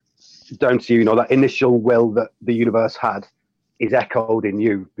down to you. That initial will that the universe had is echoed in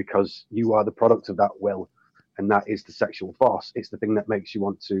you because you are the product of that will, and that is the sexual force. It's the thing that makes you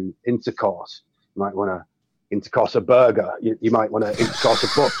want to intercourse. You might want to intercourse a burger. You might want to intercourse a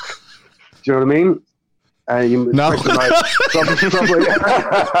book. Do you know what I mean? No. Probably.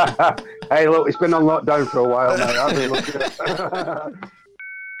 Hey, look, it's been on lockdown for a while, mate. I've been looking at 5,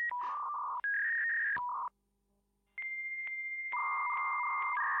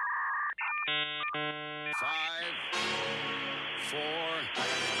 4,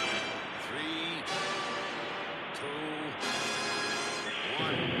 3, 2,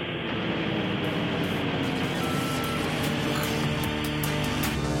 1.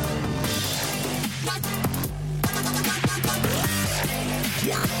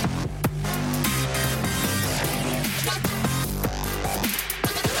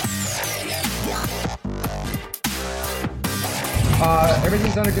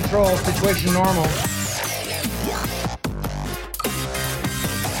 Everything's under control. Situation normal.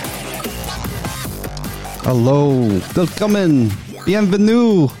 Hello, welcome,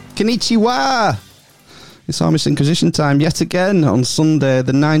 bienvenue, konnichiwa. It's Amish Inquisition time yet again on Sunday,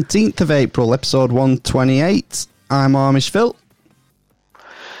 the 19th of April, episode 128. I'm Amish Phil.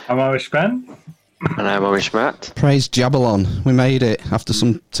 I'm Amish Ben. And I'm Amish Matt. Praise Jabalon, we made it after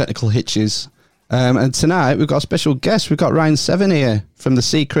some technical hitches. And tonight we've got a special guest. We've got Ryan Seven here from the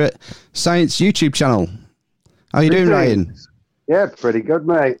Secret Science YouTube channel. How are you doing, Ryan? Yeah, pretty good,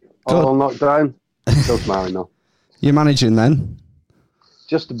 mate. Good. All knocked down. Still smiling though. You're managing then?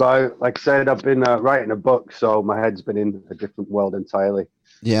 Just about. Like I said, I've been writing a book, so my head's been in a different world entirely.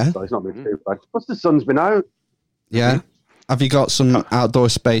 Yeah. So it's not been too bad. Plus the sun's been out. Yeah. Have you got some outdoor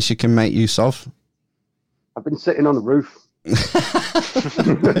space you can make use of? I've been sitting on the roof.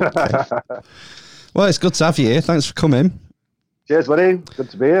 Well, it's good to have you here. Thanks for coming. Cheers, buddy. Good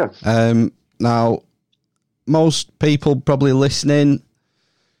to be here. Now, most people probably listening,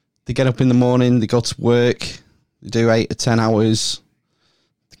 they get up in the morning, they go to work, they do 8 to 10 hours,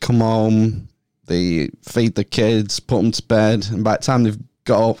 they come home, they feed the kids, put them to bed, and by the time they've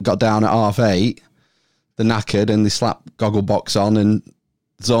got down at 8:30, they're knackered and they slap Gogglebox on and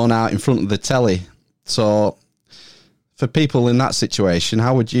zone out in front of the telly. So, for people in that situation,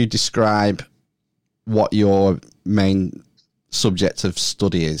 how would you describe what your main subject of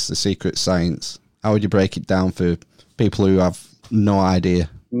study is, the secret science? How would you break it down for people who have no idea?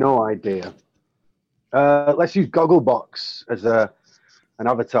 No idea. Let's use Gogglebox as an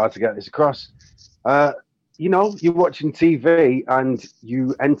avatar to get this across. You're watching TV and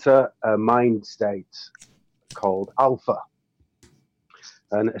you enter a mind state called alpha.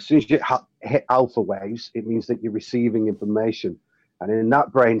 And as soon as you hit alpha waves, it means that you're receiving information. And in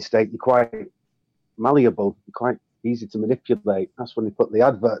that brain state, you're quite malleable, you're quite easy to manipulate. That's when they put the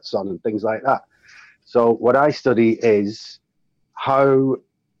adverts on and things like that. So what I study is how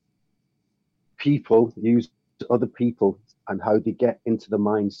people use other people and how they get into the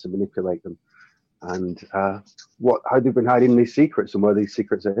minds to manipulate them, and how they've been hiding these secrets and where these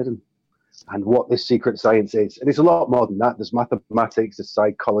secrets are hidden, and what this secret science is. And it's a lot more than that. There's mathematics, there's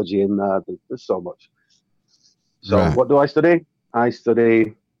psychology in there. There's so much. So right. What do I study? I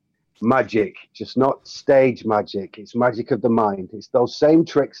study magic, just not stage magic. It's magic of the mind. It's those same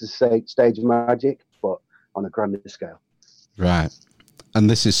tricks as stage magic, but on a grander scale. Right. And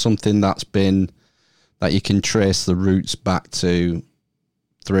this is something that you can trace the roots back to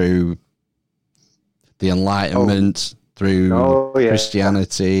through the Enlightenment, through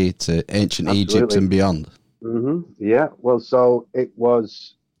Christianity to ancient Egypt and beyond. Mm-hmm. Yeah. Well, so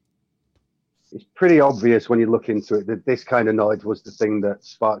it's pretty obvious when you look into it that this kind of knowledge was the thing that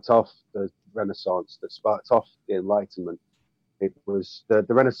sparked off the Renaissance, that sparked off the Enlightenment. It was the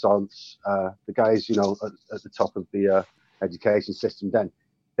Renaissance, the guys, at the top of the education system then,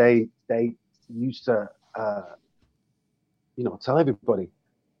 they used to, tell everybody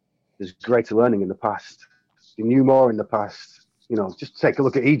there's greater learning in the past. They knew more in the past. Just take a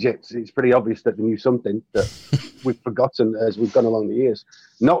look at Egypt. It's pretty obvious that they knew something that we've forgotten as we've gone along the years.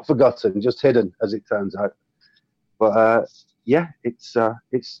 Not forgotten, just hidden, as it turns out. But it's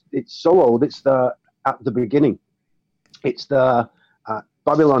so old. It's at the beginning. It's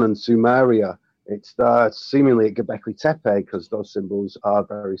Babylon and Sumeria. It's seemingly at Göbekli Tepe, because those symbols are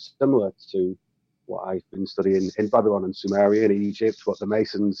very similar to what I've been studying in Babylon and Sumeria in Egypt, what the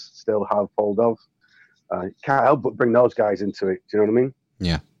Masons still have hold of. Can't help but bring those guys into it. Do you know what I mean?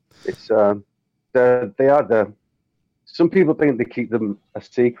 Yeah. It's some people think they keep them a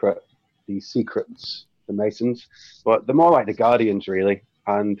secret, these secrets, the Masons, but they're more like the Guardians, really.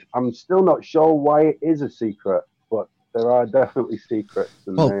 And I'm still not sure why it is a secret, but There are definitely secrets,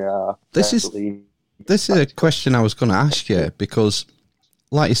 and Well, they are this definitely... This is a question I was going to ask you, because,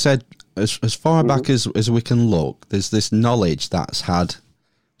 like you said, as far back as we can look, there's this knowledge that's had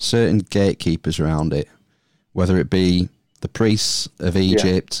certain gatekeepers around it, whether it be the priests of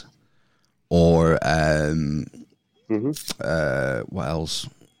Egypt or what else?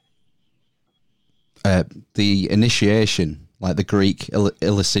 The initiation, like the Greek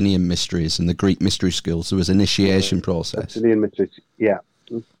Eleusinian mysteries and the Greek mystery schools. There was an initiation process. Eleusinian mysteries, yeah.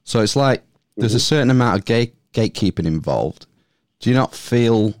 So it's like there's a certain amount of gatekeeping involved. Do you not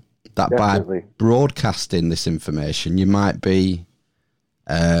feel that by broadcasting this information, you might be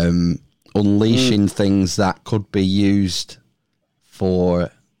unleashing things that could be used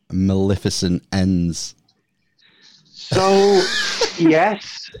for maleficent ends? So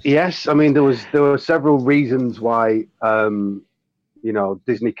yes. I mean, there were several reasons why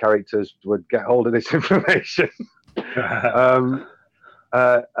Disney characters would get hold of this information,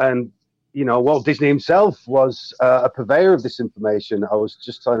 and Walt Disney himself was a purveyor of this information. I was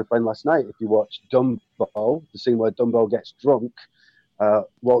just telling a friend last night, if you watch Dumbo, the scene where Dumbo gets drunk,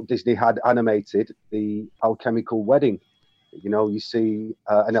 Walt Disney had animated the alchemical wedding. You see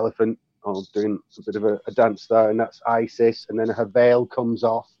an elephant doing a bit of a dance there, and that's Isis, and then her veil comes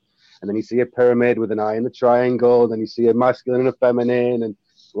off, and then you see a pyramid with an eye in the triangle, then you see a masculine and a feminine, and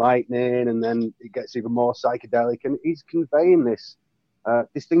lightning, and then it gets even more psychedelic, and he's conveying this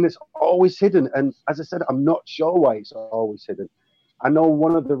thing that's always hidden. And as I said, I'm not sure why it's always hidden. I know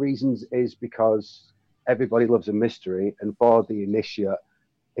one of the reasons is because everybody loves a mystery, and for the initiate,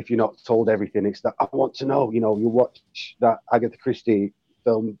 if you're not told everything, it's that I want to know. You watch that Agatha Christie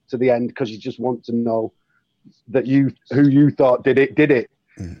film to the end because you just want to know that who you thought did it.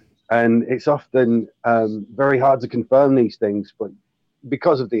 And it's often very hard to confirm these things, but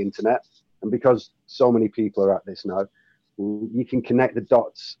because of the internet and because so many people are at this now, you can connect the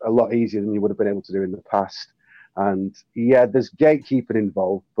dots a lot easier than you would have been able to do in the past. And there's gatekeeping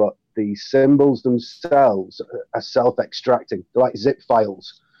involved, but the symbols themselves are self-extracting. They're like zip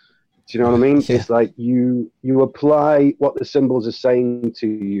files. Do you know what I mean? It's like you apply what the symbols are saying to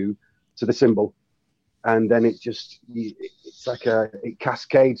you to the symbol, and then it's like it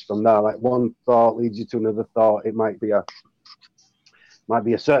cascades from there. Like one thought leads you to another thought. It might be a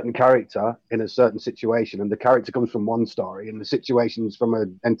certain character in a certain situation, and the character comes from one story, and the situation's from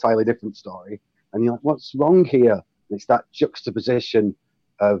an entirely different story, and you're like, what's wrong here? And it's that juxtaposition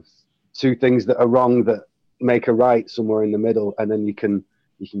of two things that are wrong that make a right somewhere in the middle, and then you can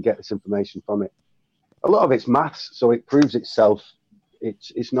get this information from it. A lot of it's maths, so it proves itself.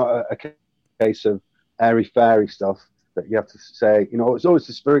 It's not a case of airy-fairy stuff that you have to say, it's always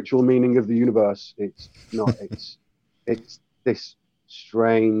the spiritual meaning of the universe. It's not. It's this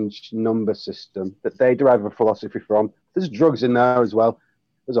strange number system that they derive a philosophy from. There's drugs in there as well.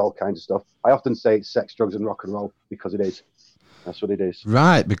 There's all kinds of stuff. I often say it's sex, drugs, and rock and roll because it is. That's what it is.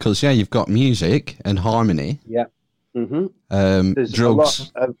 Right, because you've got music and harmony. Yeah. Mm-hmm. There's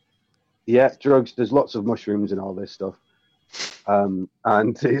drugs. Drugs. There's lots of mushrooms and all this stuff. And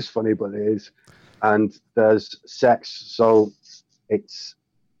it's funny, but it is. And there's sex. So it's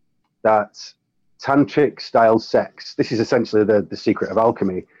that tantric style sex. This is essentially the secret of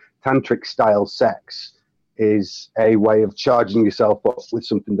alchemy. Tantric style sex is a way of charging yourself up with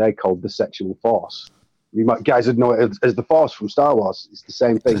something they call the sexual force. Guys would know it as the Force from Star Wars. It's the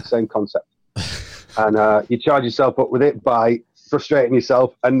same thing, same concept. And you charge yourself up with it by frustrating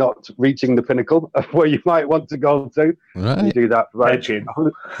yourself and not reaching the pinnacle of where you might want to go to. Right. You do that for about you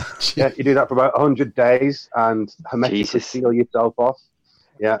do that for about 100 days and hermetically seal yourself off.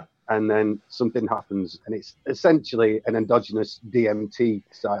 Yeah. And then something happens, and it's essentially an endogenous DMT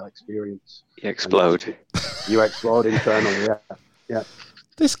style experience. You explode. You explode internally. Yeah.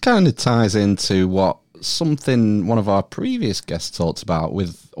 This kind of ties into what one of our previous guests talked about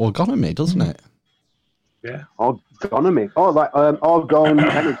with orgonomy, doesn't it? Yeah. Orgonomy. Oh, like orgone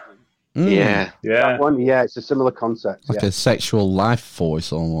energy. Yeah. That one, it's a similar concept. Like a sexual life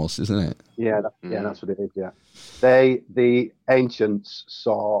force almost, isn't it? Yeah, that's what it is, yeah. The ancients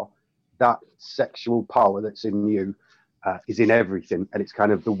saw that sexual power that's in you is in everything, and it's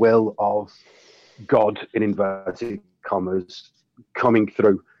kind of the will of God, in inverted commas, coming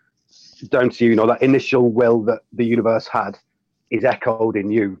through down to you. That initial will that the universe had is echoed in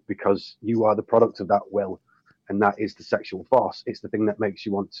you because you are the product of that will, and that is the sexual force. It's the thing that makes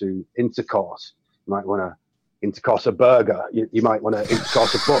you want to intercourse. You might want to intercourse a burger. You might want to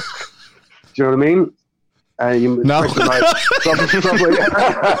intercourse a book. Do you know what I mean? No. Probably.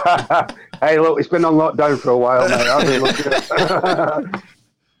 Hey, look, it's been on lockdown for a while, mate.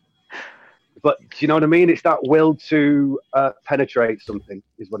 But do you know what I mean? It's that will to penetrate something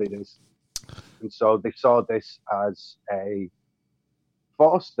is what it is. And so they saw this as a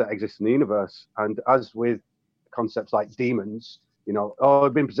force that exists in the universe. And as with concepts like demons, you know, oh,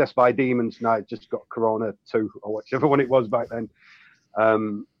 I've been possessed by demons. Now I just got Corona 2 or whichever one it was back then.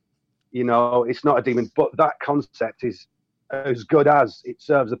 You know, it's not a demon, but that concept is as good as it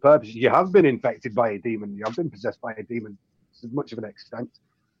serves a purpose. You have been infected by a demon. You have been possessed by a demon to much of an extent.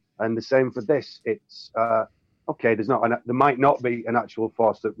 And the same for this. It's okay. There might not be an actual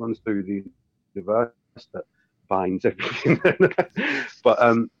force that runs through the universe that binds everything,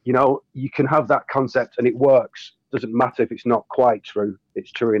 but you know, you can have that concept and it works. Doesn't matter if it's not quite true.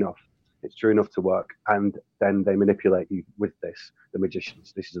 It's true enough. It's true enough to work. And then they manipulate you with this. The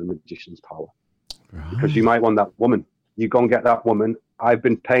magicians. This is the magician's power. Right. Because you might want that woman. You go and get that woman. I've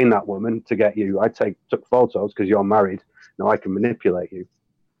been paying that woman to get you. I took photos because you're married. Now I can manipulate you.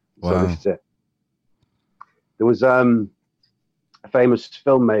 Wow. So this is it. There was a famous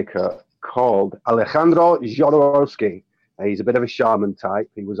filmmaker called Alejandro Jodorowsky. He's a bit of a shaman type.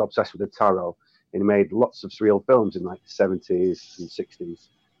 He was obsessed with the tarot, and he made lots of surreal films in like the 70s and 60s.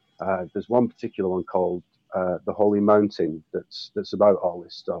 There's one particular one called The Holy Mountain that's about all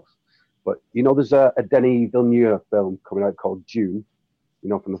this stuff. But you know, there's a Denis Villeneuve film coming out called Dune. You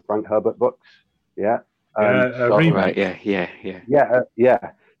know, from the Frank Herbert books. Yeah. Right.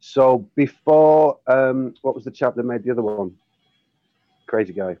 Yeah. So before, what was the chap that made the other one?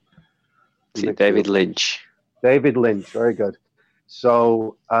 Crazy guy. David Lynch. David Lynch, very good.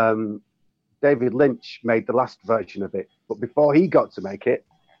 So David Lynch made the last version of it, but before he got to make it,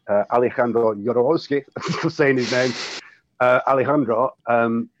 Alejandro Jodorowsky, I'm saying his name, Alejandro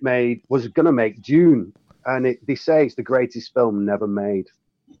was going to make Dune, and they say it's the greatest film never made.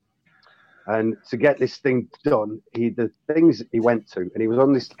 And to get this thing done, the things he went to, and he was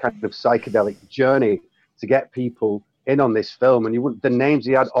on this kind of psychedelic journey to get people in on this film. And the names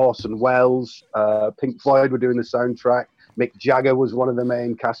he had: Orson Welles, Pink Floyd were doing the soundtrack, Mick Jagger was one of the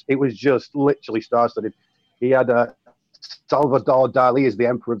main cast. It was just literally star-studded. He had Salvador Dali as the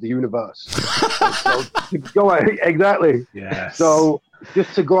Emperor of the Universe. So to go out, exactly. Yes. So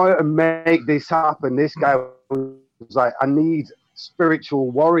just to go out and make this happen, this guy was like, I need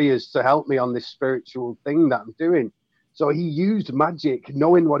spiritual warriors to help me on this spiritual thing that I'm doing. So he used magic,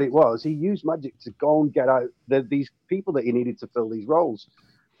 knowing what it was. He used magic to go and get out these people that he needed to fill these roles.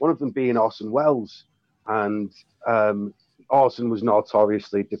 One of them being Orson Welles. And Orson was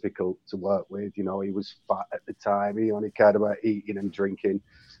notoriously difficult to work with. You know, he was fat at the time. He only cared about eating and drinking.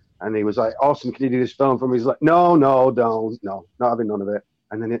 And he was like, Orson, can you do this film for me? He's like, no, not having none of it.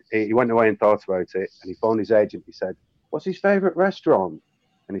 And then he went away and thought about it. And he phoned his agent. He said, what's his favourite restaurant?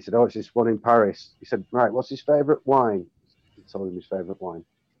 And he said, oh, it's this one in Paris. He said, right, what's his favourite wine? He told him his favourite wine.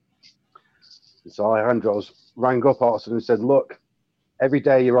 And so Alejandro's rang up Orson and said, look, every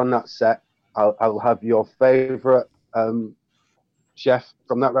day you're on that set, I'll have your favourite chef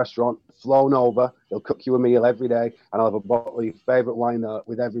from that restaurant flown over. He'll cook you a meal every day, and I'll have a bottle of your favourite wine there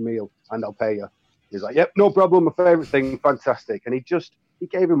with every meal, and I'll pay you. He's like, yep, no problem, my favourite thing, fantastic. And he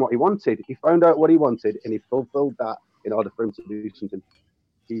gave him what he wanted. He found out what he wanted, and he fulfilled that in order for him to do something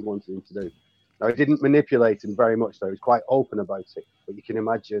he wanted him to do. Now, he didn't manipulate him very much, though. He was quite open about it. But you can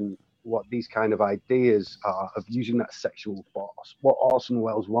imagine what these kind of ideas are of using that sexual force, what Orson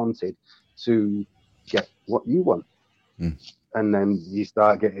Welles wanted to get what you want. Mm. And then you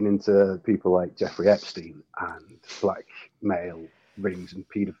start getting into people like Jeffrey Epstein and blackmail rings and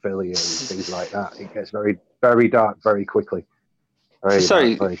paedophilia and things like that. It gets very, very dark very quickly.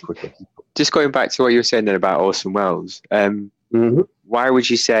 Very quickly. Just going back to what you were saying then about Orson Welles, why would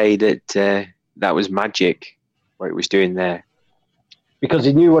you say that that was magic, what he was doing there? Because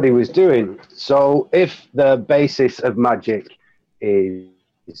he knew what he was doing. So if the basis of magic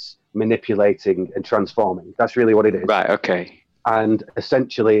is manipulating and transforming, that's really what it is. Right, okay. And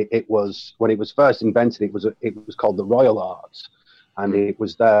essentially it was, when it was first invented, it was called the royal arts. And it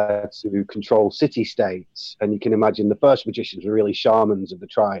was there to control city-states. And you can imagine the first magicians were really shamans of the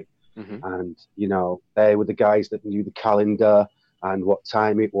tribe. Mm-hmm. And, you know, they were the guys that knew the calendar and what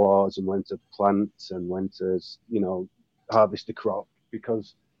time it was and when to plant and when to, you know, harvest the crop,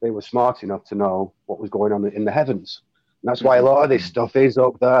 because they were smart enough to know what was going on in the heavens. And that's why a lot of this stuff is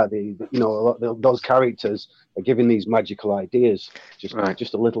up there. Those characters are giving these magical ideas, just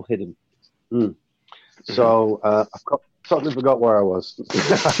a little hidden. Mm. So I've totally forgot where I was.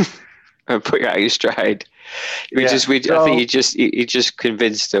 I put you out of your stride. I think he just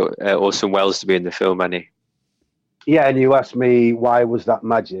convinced Orson Welles to be in the film, Annie. Yeah, and you asked me why was that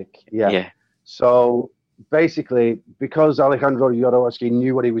magic? Yeah. So basically, because Alejandro Jodorowsky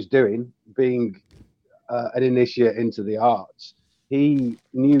knew what he was doing, being an initiate into the arts, he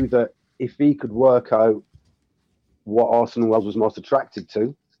knew that if he could work out what Orson Welles was most attracted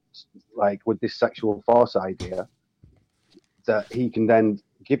to, like with this sexual force idea, that he can then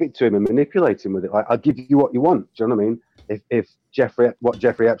give it to him and manipulate him with it. Like, I'll give you what you want. Do you know what I mean? If what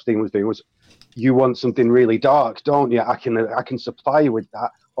Jeffrey Epstein was doing was, you want something really dark, don't you? I can supply you with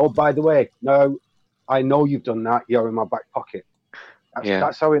that. Oh, by the way, no, I know you've done that. You're in my back pocket.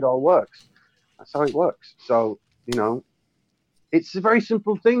 That's how it all works. That's how it works. So, you know, it's a very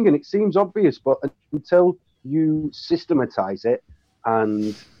simple thing, and it seems obvious, but until you systematize it,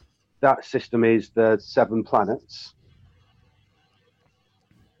 and that system is the 7 planets,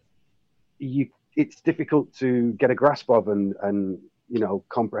 it's difficult to get a grasp of and you know,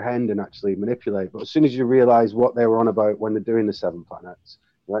 comprehend and actually manipulate. But as soon as you realize what they were on about when they're doing the 7 planets,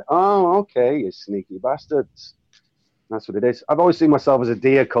 you're like, oh, okay, you sneaky bastards. That's what it is. I've always seen myself as a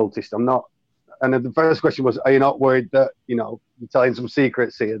deer cultist. I'm not. And the first question was, are you not worried that, you know, you're telling some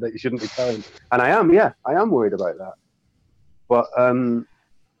secrets here that you shouldn't be telling? And I am, yeah, I am worried about that. But,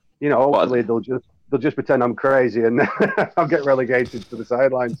 you know, hopefully they'll just pretend I'm crazy and I'll get relegated to the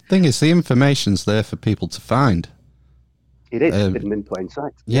sidelines. The thing is, the information's there for people to find. It is hidden in plain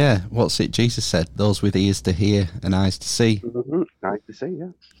sight. Yeah, what's it Jesus said? Those with ears to hear and eyes to see. Mm-hmm. Eyes to see,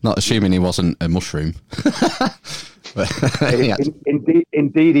 yeah. Not assuming he wasn't a mushroom.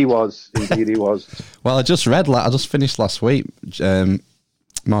 Indeed he was. Indeed he was. Well, I just finished last week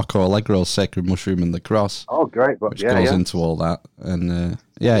Marco Allegro's Sacred Mushroom and the Cross. Oh, great. But, which goes into all that. And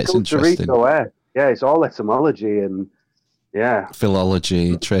it's interesting. Yeah, it's all etymology and,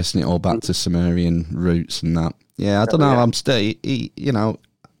 philology, tracing it all back to Sumerian roots and that. Yeah, I don't know. I'm still, he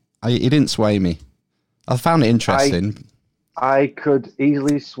didn't sway me. I found it interesting. I could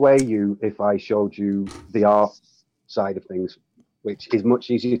easily sway you if I showed you the art side of things, which is much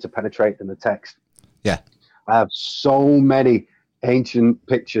easier to penetrate than the text. Yeah. I have so many ancient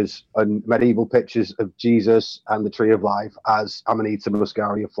pictures and medieval pictures of Jesus and the Tree of Life as Amanita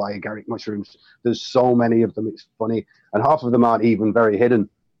muscaria, fly agaric mushrooms. There's so many of them. It's funny. And half of them aren't even very hidden.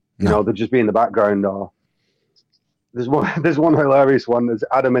 You know, they'll just be in the background. Or there's one hilarious one. There's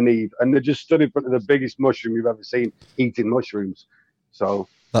Adam and Eve, and they're just stood in front of the biggest mushroom you've ever seen eating mushrooms. So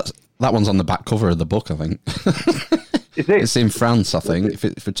that one's on the back cover of the book, I think. Is it? It's in France, I think, if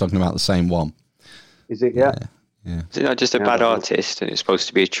we're talking about the same one. Is it? Yeah. Is it not just a bad artist and it's supposed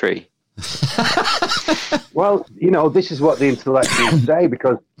to be a tree? Well, you know, this is what the intellectuals say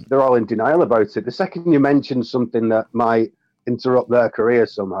because they're all in denial about it. The second you mention something that might interrupt their career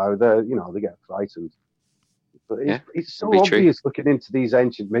somehow, they get frightened. But it's so obvious looking into these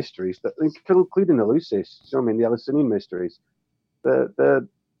ancient mysteries, that including the Lucis, you know what I mean, the Eleusinian mysteries.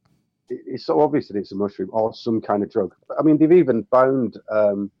 It's so obvious that it's a mushroom or some kind of drug. I mean, they've even found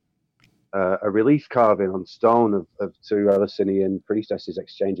a relief carving on stone of 2 Eleusinian priestesses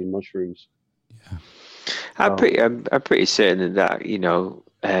exchanging mushrooms. Yeah. I'm pretty certain that you know,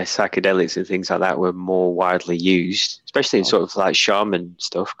 psychedelics and things like that were more widely used, especially in sort of like shaman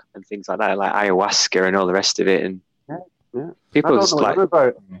stuff and things like that, like ayahuasca and all the rest of it. And people just like,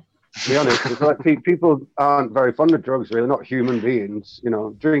 to be honest, it's like people aren't very fond of drugs, really, not human beings. You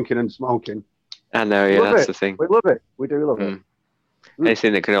know, drinking and smoking. I know, that's the thing. We love it. We do love it.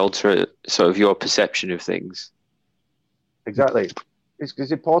 Anything that can alter sort of your perception of things. Exactly.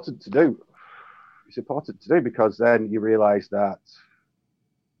 It's important to do. It's important to do because then you realize that,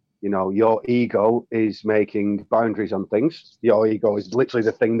 you know, your ego is making boundaries on things. Your ego is literally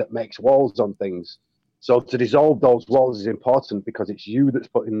the thing that makes walls on things. So to dissolve those walls is important because it's you that's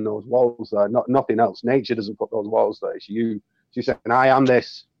putting those walls there, nothing else. Nature doesn't put those walls there. It's you. So you're saying, I am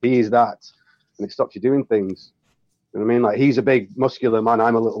this, he is that. And it stops you doing things. You know what I mean? Like, he's a big muscular man,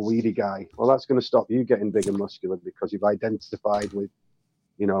 I'm a little weedy guy. Well, that's going to stop you getting big and muscular because you've identified with,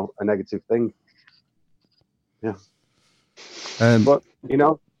 you know, a negative thing. Yeah. But, you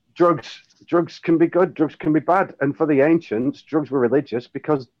know, drugs can be good, drugs can be bad. And for the ancients, drugs were religious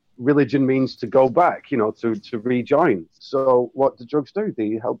because religion means to go back, you know, to rejoin. So what do drugs do?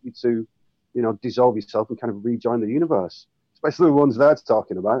 They help you to, you know, dissolve yourself and kind of rejoin the universe, especially the ones they're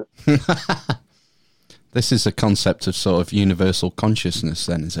talking about. This is a concept of sort of universal consciousness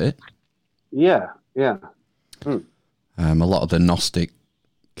then, is it? Yeah. A lot of the Gnostic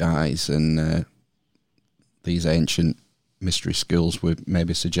guys and these ancient mystery schools were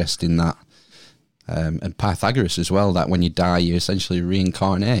maybe suggesting that, and Pythagoras as well, that when you die you essentially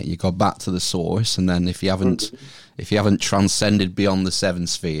reincarnate, you go back to the source, and then if you haven't transcended beyond the 7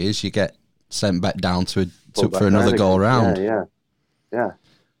 spheres, you get sent back down for another go around. Yeah.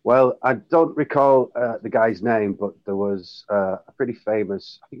 Well, I don't recall the guy's name, but there was a pretty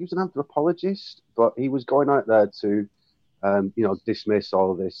famous, I think he was an anthropologist, but he was going out there to, dismiss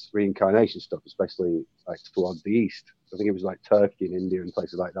all this reincarnation stuff, especially like towards the east. I think it was like Turkey and India and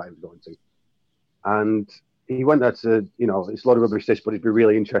places like that he was going to. And he went there to, it's a lot of rubbish this, but it'd be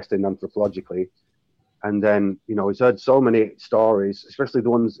really interesting anthropologically. And then, he's heard so many stories, especially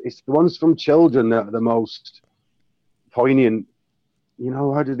it's the ones from children that are the most poignant.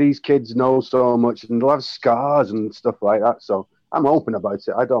 How do these kids know so much? And they'll have scars and stuff like that. So I'm open about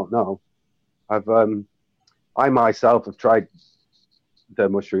it. I don't know. I myself have tried the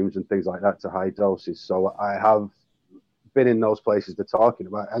mushrooms and things like that to high doses. So I have been in those places they're talking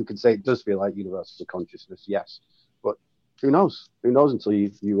about and can say it does feel like universal consciousness, yes. But who knows? Who knows until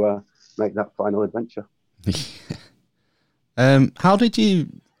you make that final adventure. How did you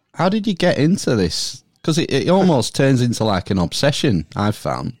get into this? Because it almost turns into like an obsession, I've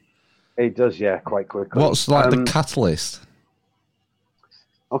found. It does, yeah, quite quickly. What's like the catalyst?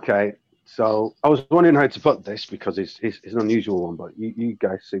 Okay, so I was wondering how to put this because it's an unusual one, but you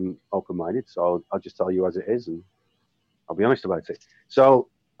guys seem open-minded, so I'll just tell you as it is and I'll be honest about it. So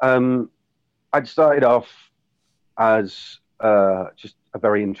I'd started off as just a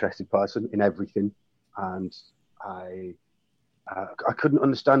very interested person in everything, and I couldn't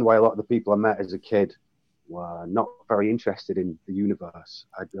understand why a lot of the people I met as a kid were not very interested in the universe.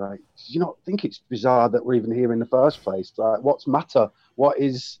 I'd be like, do you not think it's bizarre that we're even here in the first place? Like, what's matter?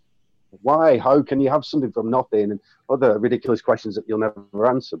 Why? How can you have something from nothing? And other ridiculous questions that you'll never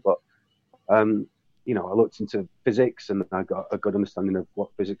answer. But, I looked into physics and I got a good understanding of what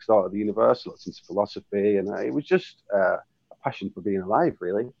physics thought of the universe. I looked into philosophy and it was just a passion for being alive,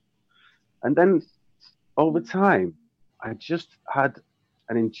 really. And then over time, I just had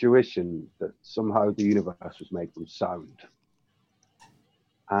an intuition that somehow the universe was made from sound.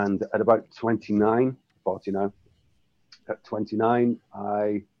 And at about 49, at 29,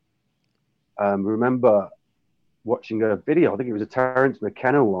 I remember watching a video, I think it was a Terence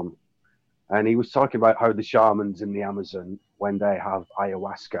McKenna one, and he was talking about how the shamans in the Amazon, when they have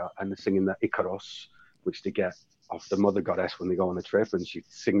ayahuasca and they're singing the Icarus, which they get off the mother goddess when they go on a trip, and she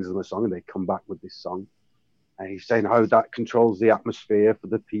sings them a song and they come back with this song. And he's saying how that controls the atmosphere for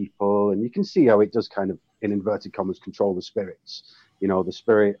the people. And you can see how it does kind of, in inverted commas, control the spirits. The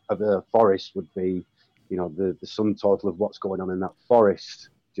spirit of the forest would be, the sum total of what's going on in that forest.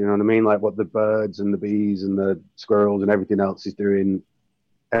 Do you know what I mean? Like what the birds and the bees and the squirrels and everything else is doing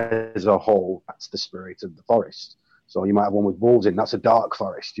as a whole. That's the spirit of the forest. So you might have one with wolves in, that's a dark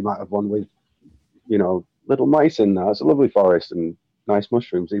forest. You might have one with, little mice in there. It's a lovely forest, and nice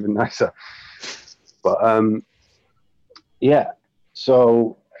mushrooms, even nicer. But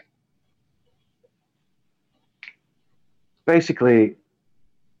so basically,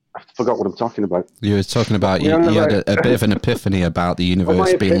 I forgot what I'm talking about. You were talking about you had a bit of an epiphany about the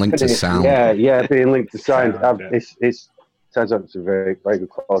universe being linked to sound. Yeah, being linked to sound. It turns out it's a very, very good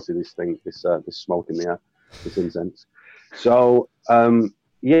quality. This thing, this smoke in the air, this incense. So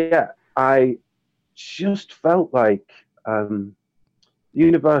I just felt like the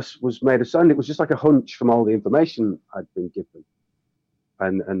universe was made of sound. It was just like a hunch from all the information I'd been given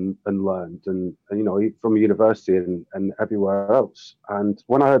and learned, and from university and everywhere else. And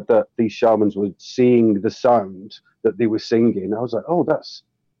when I heard that these shamans were seeing the sound that they were singing, I was like, oh, that's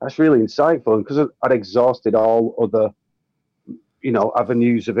really insightful. And because I'd exhausted all other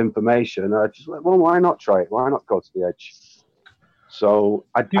avenues of information, I just went, well, why not try it? Why not go to the edge? So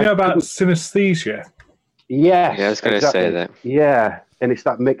Do you know about synesthesia? Yes, Yeah, I was going to say that. Yeah, and it's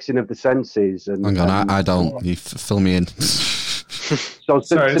that mixing of the senses. And hang on, I don't. You fill me in. So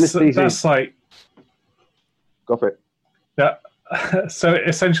synesthesia. That's like. Go for it. Yeah. So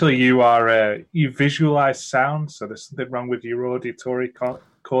essentially, you visualize sound. So there's something wrong with your auditory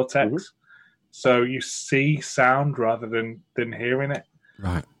cortex. Mm-hmm. So you see sound rather than hearing it.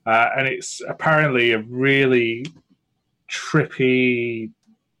 Right. And it's apparently a really trippy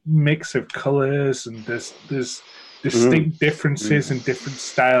mix of colors, and there's distinct differences in different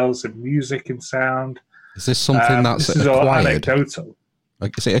styles of music and sound. Is this something that's this is acquired? all anecdotal.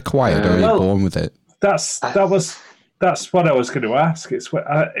 Like, is it acquired or are you born with it? That's what I was going to ask. It's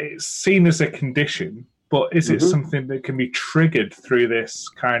seen as a condition, but is it something that can be triggered through this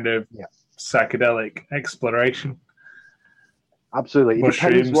kind of psychedelic exploration? Absolutely. It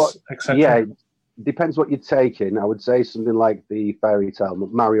depends depends what you're taking. I would say something like the fairy tale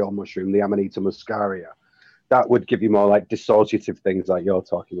Mario mushroom, the Amanita muscaria. That would give you more like dissociative things like you're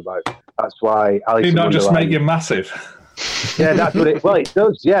talking about. That's why Alice Did not just make you massive. Yeah, that's what it. Well, it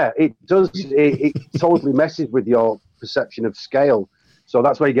does. Yeah, it does. It totally messes with your perception of scale. So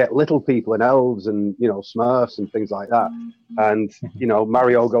that's where you get little people and elves and, you know, Smurfs and things like that. And, you know,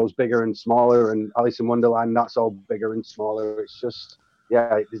 Mario goes bigger and smaller, and Alice in Wonderland, that's all bigger and smaller. It's just,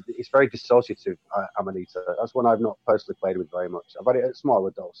 yeah, it's very dissociative, Amanita. That's one I've not personally played with very much. I've had it at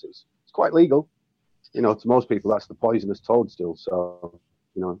smaller doses. It's quite legal. You know, to most people, that's the poisonous toadstool. So,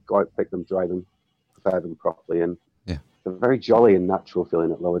 you know, go out, pick them, dry them, prepare them properly. And they're very jolly and natural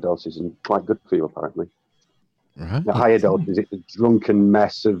feeling at lower doses and quite good for you, apparently. Right. At higher doses, it's a drunken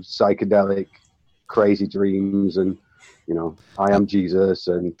mess of psychedelic, crazy dreams, and, you know, I am Jesus,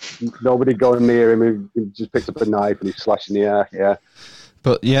 and nobody going near him. He just picked up a knife and he's slashing the air. Yeah.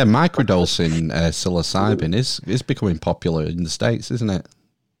 But yeah, microdosing psilocybin is becoming popular in the States, isn't it?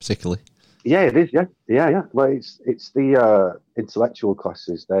 Particularly. Yeah, it is. Yeah. Well, it's the intellectual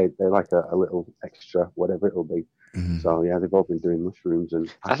classes. They like a little extra, whatever it'll be. Mm-hmm. So yeah, they've all been doing mushrooms,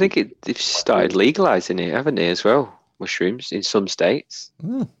 and I think they've started legalizing it, haven't they, as well? Mushrooms in some states.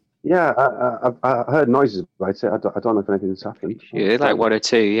 Oh. Yeah, I heard noises about it. I don't know if anything's happened. Yeah, like one or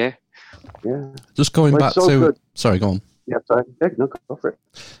two. Yeah. Yeah. Just going back so to good. Sorry, go on. Yeah, sorry. Yeah, no, go for it.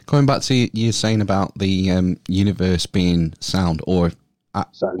 Going back to you saying about the universe being sound or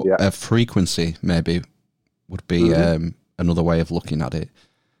Sound, yeah. a frequency, maybe would be another way of looking at it.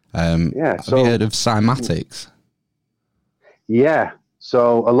 Have you heard of cymatics? Yeah.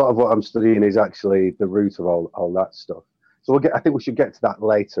 So a lot of what I'm studying is actually the root of all that stuff. So I think we should get to that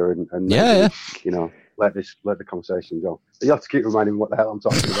later, and maybe, you know, let the conversation go. But you have to keep reminding me what the hell I'm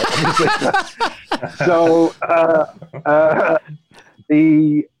talking about. So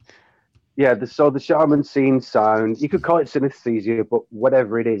the shaman scene sound, you could call it synesthesia, but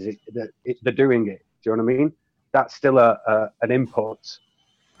whatever it is, they're doing it. Do you know what I mean? That's still an input.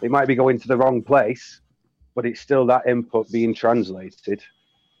 They might be going to the wrong place, but it's still that input being translated.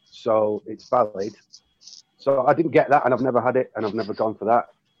 So it's valid. So I didn't get that, and I've never had it, and I've never gone for that.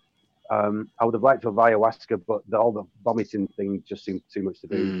 I would have liked to have ayahuasca, but all the vomiting thing just seemed too much to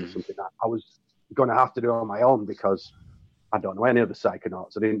do. Something that I was going to have to do on my own, because I don't know any other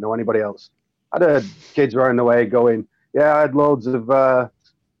psychonauts. I didn't know anybody else. I'd heard kids running away going, yeah, I had loads of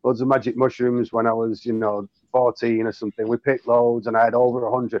magic mushrooms when I was, 14 or something. We picked loads, and I had over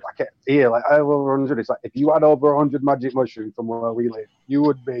 100. I kept I have over 100. It's like, if you had over 100 magic mushrooms from where we live, you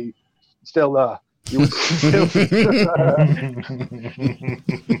would be still there. You would still be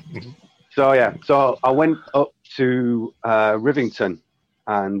there. So I went up to Rivington,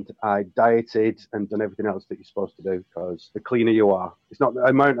 and I dieted and done everything else that you're supposed to do, because the cleaner you are, it's not the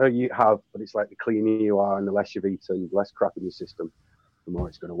amount you have, but it's like the cleaner you are and the less you've eaten, the less crap in your system, the more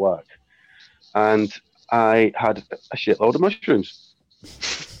it's going to work. And I had a shitload of mushrooms,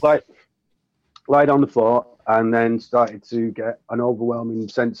 lied on the floor, and then started to get an overwhelming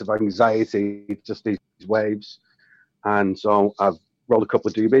sense of anxiety, just these waves. And so I've rolled a couple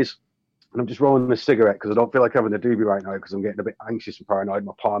of doobies, and I'm just rolling a cigarette because I don't feel like having a doobie right now, because I'm getting a bit anxious and paranoid.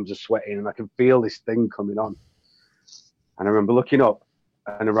 My palms are sweating, and I can feel this thing coming on. And I remember looking up,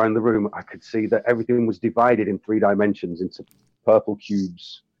 and around the room, I could see that everything was divided in 3 dimensions into purple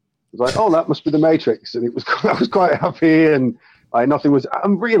cubes. I was like, oh, that must be the Matrix. And I was quite happy, and nothing was.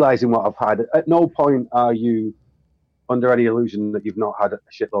 I'm realizing what I've had. At no point are you under any illusion that you've not had a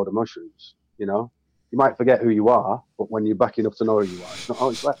shitload of mushrooms. You might forget who you are, but when you're back enough to know who you are, it's not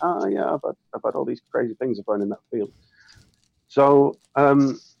always like, yeah, I've had all these crazy things I've found in that field. So,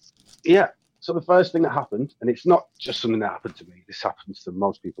 So the first thing that happened, and it's not just something that happened to me, this happens to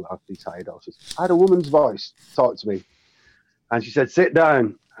most people that have these higher doses. I had a woman's voice talk to me, and she said, sit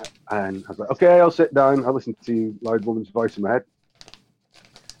down. And I was like, okay, I'll sit down. I listened to loud woman's voice in my head.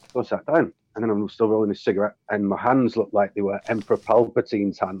 So I sat down, and then I'm still rolling a cigarette, and my hands looked like they were Emperor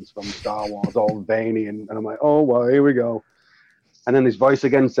Palpatine's hands from Star Wars, all veiny, and I'm like, oh, well, here we go. And then this voice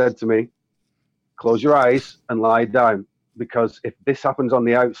again said to me, close your eyes and lie down, because if this happens on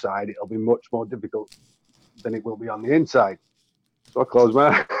the outside, it'll be much more difficult than it will be on the inside. So I closed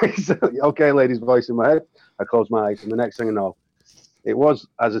my eyes. Okay, lady's voice in my head. I closed my eyes, and the next thing I know, it was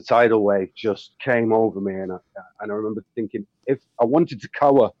as a tidal wave just came over me, and I remember thinking, if I wanted to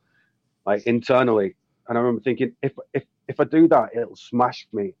cower, like internally, and I remember thinking, if I do that, it'll smash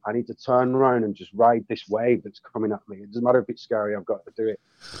me. I need to turn around and just ride this wave that's coming at me. It doesn't matter if it's scary, I've got to do it.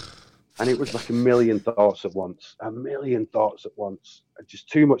 And it was like a million thoughts at once, just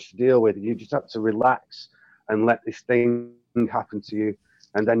too much to deal with. You just have to relax and let this thing happen to you,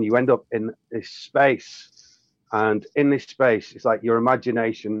 and then you end up in this space. And in this space, it's like your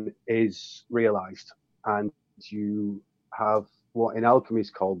imagination is realized, and you have what in alchemy is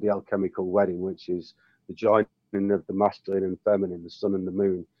called the alchemical wedding, which is the joining of the masculine and feminine, the sun and the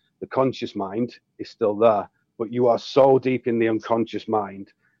moon. The conscious mind is still there, but you are so deep in the unconscious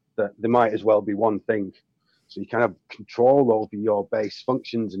mind that there might as well be one thing. So you kind of control over your base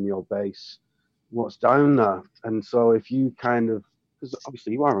functions and your base, what's down there. And so if you kind of, because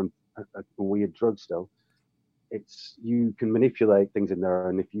obviously you are on a weird drug still, you can manipulate things in there.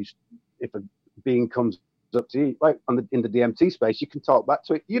 And if a being comes up to you, like in the DMT space, you can talk back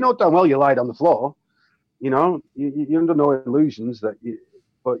to it. You know damn well you lied on the floor. You know, you're under no illusions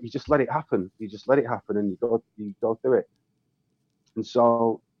but you just let it happen. You just let it happen, and you go through it. And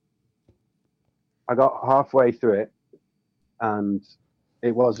so I got halfway through it, and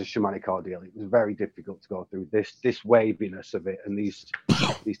it was a shamanic ordeal. It was very difficult to go through. This waviness of it, and these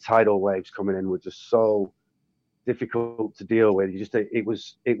tidal waves coming in were just so difficult to deal with.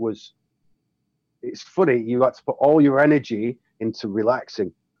 It's funny. You had to put all your energy into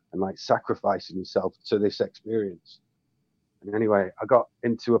relaxing and like sacrificing yourself to this experience. And anyway, I got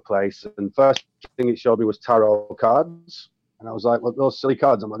into a place, and first thing it showed me was tarot cards. And I was like, well, those silly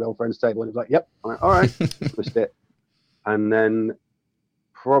cards on my girlfriend's table. And it was like, yep. I'm like, all right, twist it. And then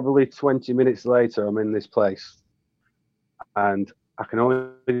probably 20 minutes later, I'm in this place. And I can only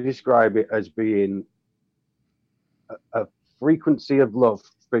describe it as being a frequency of love,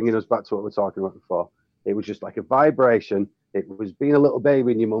 bringing us back to what we were talking about before. It was just like a vibration. It was being a little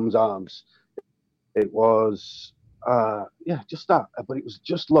baby in your mum's arms. It was, just that. But it was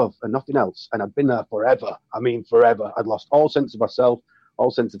just love and nothing else. And I'd been there forever. I mean, forever. I'd lost all sense of myself, all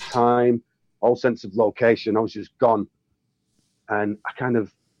sense of time, all sense of location. I was just gone. And I kind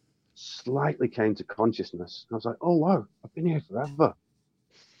of slightly came to consciousness. And I was like, oh, wow, I've been here forever.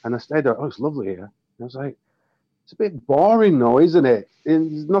 And I stayed there. Oh, it's lovely here. And I was like, it's a bit boring though, isn't it?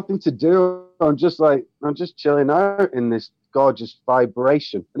 There's nothing to do. I'm just chilling out in this gorgeous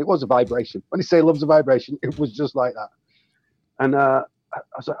vibration. And it was a vibration. When you say love's a vibration, it was just like that. And I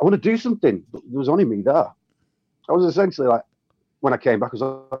was like, I want to do something. But there was only me there. I was essentially like, when I came back, I was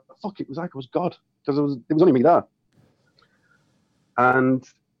like, fuck, it was like I was God. Because it was only me there. And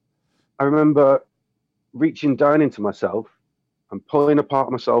I remember reaching down into myself and pulling a part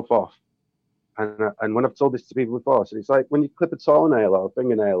of myself off. And when I've told this to people before, so it's like when you clip a toenail or a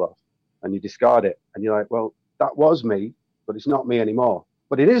fingernail off and you discard it, and you're like, well, that was me, but it's not me anymore.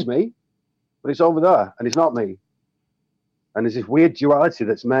 But it is me, but it's over there, and it's not me. And there's this weird duality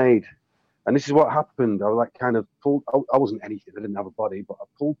that's made. And this is what happened. I was like kind of pulled, I wasn't anything, I didn't have a body, but I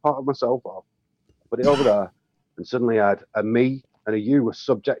pulled part of myself off, put it over there, and suddenly I had a me and a you, a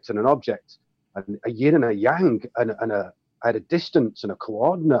subject and an object, and a yin and a yang, and I had a distance and a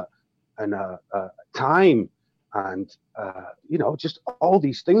coordinate, and time, and just all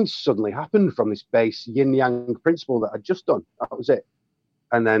these things suddenly happened from this base yin yang principle that I'd just done. That was it.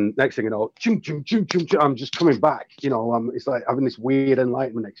 And then next thing you know, I'm just coming back. It's like having this weird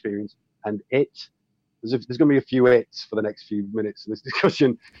enlightenment experience. And there's going to be a few it's for the next few minutes in this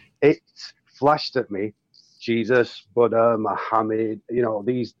discussion. It flashed at me, Jesus, Buddha, Muhammad,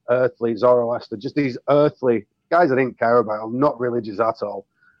 these earthly, Zoroaster, just these earthly guys I didn't care about. I'm not religious at all.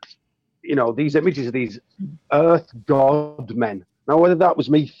 These images of these earth god men. Now, whether that was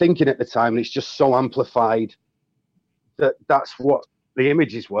me thinking at the time, and it's just so amplified that that's what the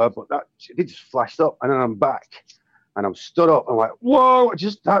images were, but it just flashed up, and then I'm back, and I'm stood up, and I'm like, whoa, I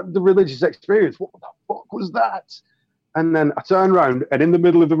just had the religious experience. What the fuck was that? And then I turned around, and in the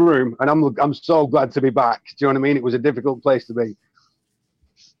middle of the room, and I'm so glad to be back. Do you know what I mean? It was a difficult place to be.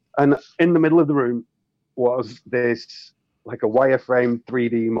 And in the middle of the room was this, like a wireframe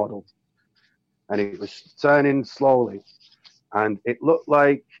 3D model. And it was turning slowly, and it looked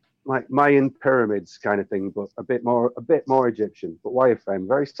like Mayan pyramids kind of thing, but a bit more Egyptian, but wireframe,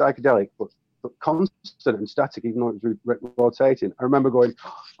 very psychedelic, but constant and static, even though it was rotating. I remember going,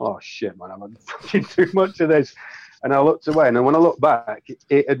 "Oh shit, man, I'm fucking too much of this." And I looked away, and then when I looked back,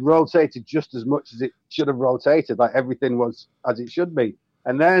 it had rotated just as much as it should have rotated, like everything was as it should be.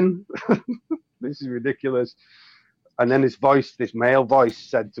 And then, this is ridiculous. And then this male voice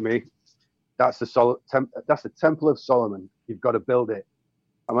said to me, that's the Temple of Solomon. You've got to build it.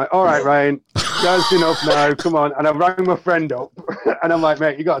 I'm like, all right, Ryan, that's enough now. Come on. And I rang my friend up, and I'm like,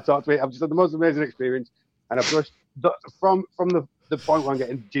 mate, you got to talk to me. I've just had the most amazing experience. And I brushed from the point where I'm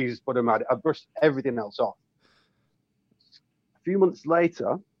getting Jesus put him mad. I brushed everything else off. A few months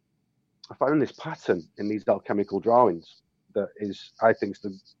later, I found this pattern in these alchemical drawings that is, I think,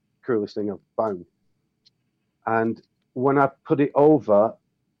 the coolest thing I've found. And when I put it over,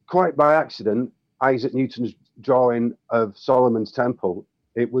 quite by accident, Isaac Newton's drawing of Solomon's temple,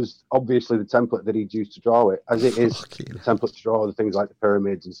 it was obviously the template that he'd used to draw it, as it is the template to draw the things like the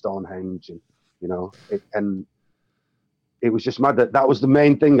pyramids and Stonehenge, and it was just mad that was the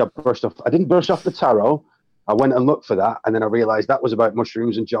main thing I brushed off. I didn't brush off the tarot, I went and looked for that, and then I realized that was about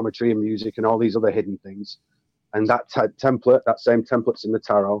mushrooms and geometry and music and all these other hidden things. And that template, that same template's in the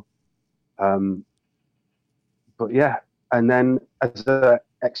tarot. But yeah, and then as I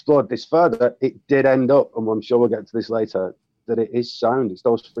explored this further, it did end up, and I'm sure we'll get to this later, that it is sound. It's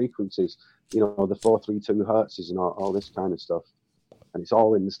those frequencies, you know, the 432 hertzes and all this kind of stuff. And it's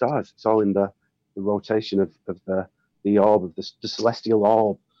all in the stars. It's all in the rotation of the orb, of the celestial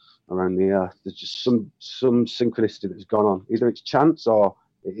orb around the earth. There's just some synchronicity that's gone on. Either it's chance or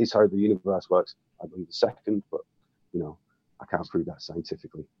it is how the universe works. I believe the second, but you know, I can't prove that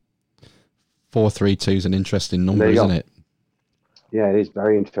scientifically. 432 is an interesting number, isn't it? Yeah, it is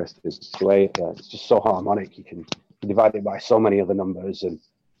very interesting. It's the way it's just so harmonic. You can divide it by so many other numbers, and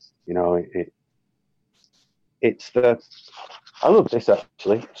you know, it's the. I love this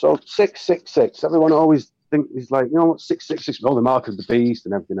actually. So 666. Everyone always is like, you know what, 666 with all the mark of the beast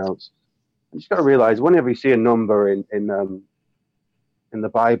and everything else. You just got to realize whenever you see a number in the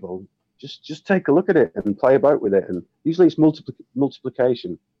Bible, just take a look at it and play about with it. And usually it's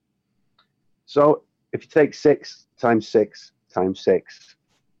multiplication. So if you take 6 times 6 times 6,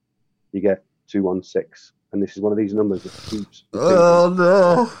 you get 216. And this is one of these numbers that keeps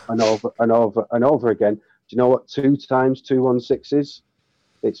and over and over and over again. Do you know what 2 times 216 is?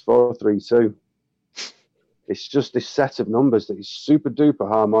 It's 432. It's just this set of numbers that is super duper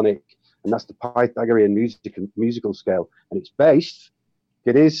harmonic, and that's the Pythagorean musical scale. And it's based,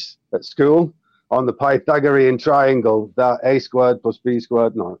 it is at school, on the Pythagorean triangle, that a squared plus b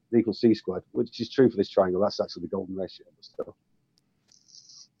squared equals c squared, which is true for this triangle. That's actually the golden ratio of the stuff.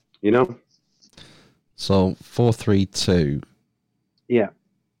 You know? So 432. Yeah.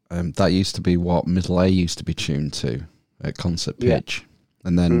 That used to be what middle A used to be tuned to at concert pitch.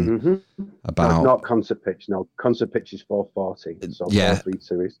 And then about... not concert pitch, no. Concert pitch is 440. So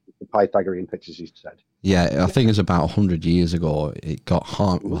 432 is the Pythagorean pitch, as you said. Yeah, I think it was about 100 years ago. It got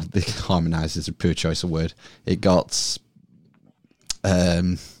harmonized is a poor choice of word. It got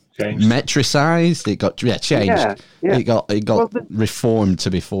metricized. It got changed. Yeah. It got reformed to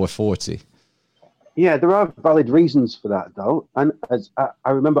be 440. Yeah, there are valid reasons for that, though. And as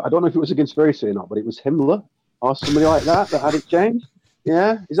I remember, I don't know if it was a conspiracy or not, but it was Himmler or somebody like that had it changed.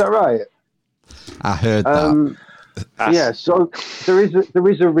 Yeah, is that right? I heard that. Yeah, so there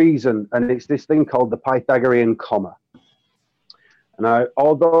is a reason, and it's this thing called the Pythagorean comma. And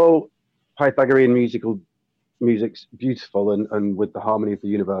although Pythagorean music's beautiful and with the harmony of the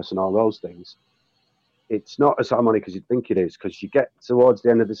universe and all those things, it's not as harmonic as you'd think it is, because you get towards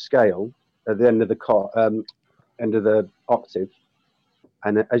the end of the scale, at the end of the end of the octave,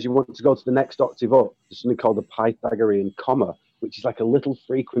 and as you want to go to the next octave up, there's something called the Pythagorean comma, which is like a little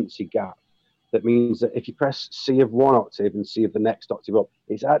frequency gap. That means that if you press C of one octave and C of the next octave up,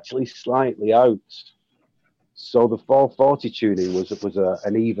 it's actually slightly out. So the 440 tuning was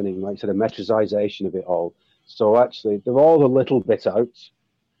an evening, like I said, a metricization of it all. So actually, they're all a little bit out,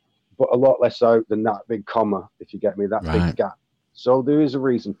 but a lot less out than that big comma, if you get me, that big gap. So there is a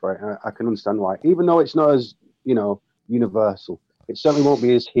reason for it. I can understand why. Even though it's not as, universal, it certainly won't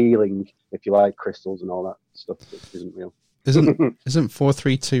be as healing, if you like, crystals and all that stuff that isn't real. Isn't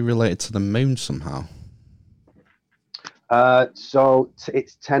 432 related to the moon somehow? So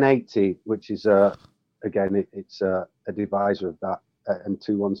it's 1080, which is again it's a divisor of that, and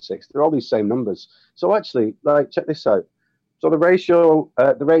 216. They're all these same numbers. So actually, check this out. So the ratio,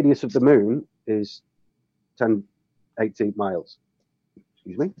 the radius of the moon is 1080 miles.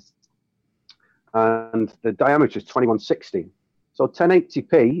 Excuse me. And the diameter is 2160. So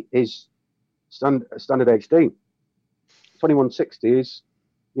 1080p is standard HD. 2160 is,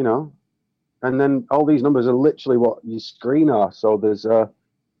 and then all these numbers are literally what your screen are. So there's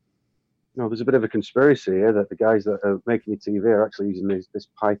there's a bit of a conspiracy here that the guys that are making your TV are actually using this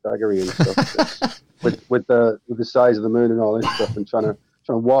Pythagorean stuff with the size of the moon and all this stuff, and trying to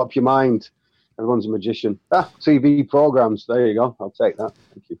warp your mind. Everyone's a magician. TV programs. There you go. I'll take that.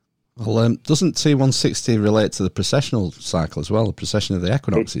 Thank you. Well, doesn't T160 relate to the precessional cycle as well, the precession of the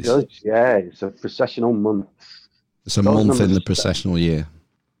equinoxes? It does, yeah. It's a precessional month. It's a month in the precessional year.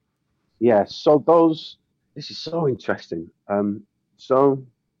 Yeah, so this is so interesting. So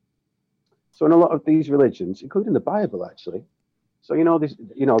in a lot of these religions, including the Bible, actually, so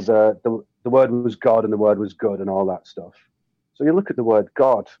the word was God and the word was good and all that stuff. So you look at the word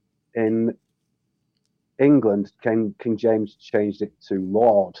God. In England, King James changed it to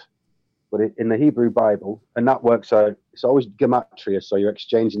Lord, but in the Hebrew Bible, and that works out, it's always gematria, so you're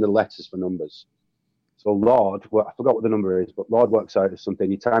exchanging the letters for numbers. So Lord, I forgot what the number is, but Lord works out as something,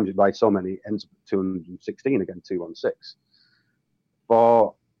 you times it by so many, it ends up at 216, again, 216.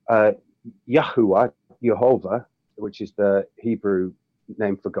 For Yahuwah, Jehovah, which is the Hebrew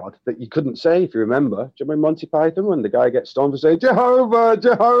name for God, that you couldn't say if you remember. Do you remember Monty Python when the guy gets stoned for saying Jehovah,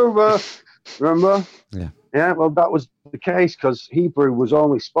 Jehovah? Remember? Yeah. Yeah, well, that was the case because Hebrew was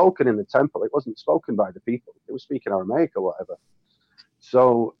only spoken in the temple. It wasn't spoken by the people. It was speaking Aramaic or whatever.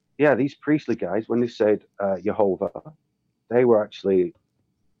 So, yeah, these priestly guys, when they said Jehovah, they were actually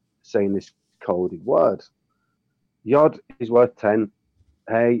saying this coded word. Yod is worth 10,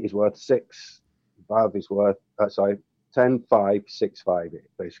 Hey is worth 6, Vav is worth, 10, 5, 6, 5, it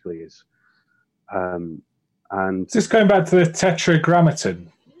basically is. And Is this going back to the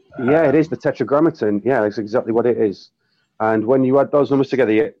Tetragrammaton? yeah, it is the Tetragrammaton. Yeah, that's exactly what it is. And when you add those numbers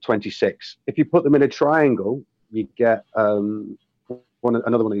together, you get 26. If you put them in a triangle, you get another one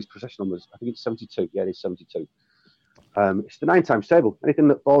of these procession numbers. I think it's 72. Yeah, it is 72. It's the 9 times table. Anything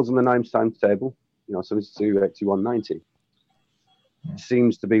that falls on the 9 times table, 72, 81, 90,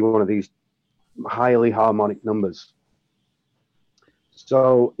 seems to be one of these highly harmonic numbers.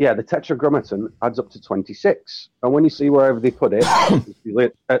 So, yeah, the Tetragrammaton adds up to 26. And when you see wherever they put it,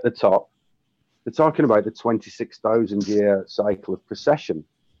 at the top, they're talking about the 26,000-year cycle of precession.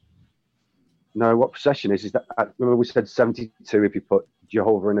 Now, what precession is that, remember we said 72 if you put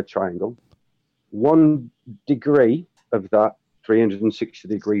Jehovah in a triangle. 1 degree of that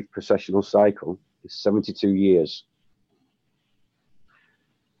 360-degree precessional cycle is 72 years.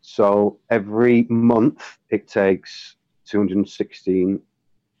 So every month it takes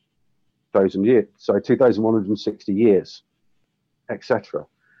 216,000 years, 2,160 years, etc.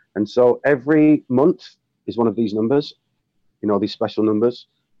 And so every month is one of these numbers, these special numbers.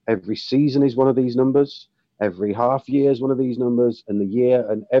 Every season is one of these numbers. Every half year is one of these numbers, and the year,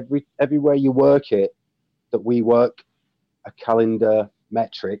 and everywhere you work it, that we work a calendar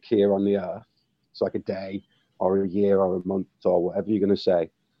metric here on the earth, it's like a day or a year or a month or whatever you're going to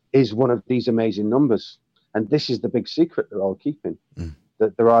say, is one of these amazing numbers. And this is the big secret they're all keeping,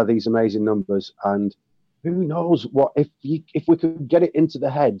 that there are these amazing numbers. And who knows what, if we could get it into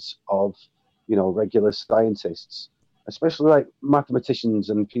the heads of, regular scientists, especially like mathematicians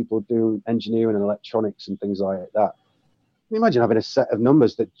and people doing engineering and electronics and things like that. Can you imagine having a set of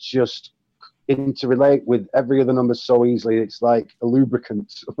numbers that just interrelate with every other number so easily? It's like a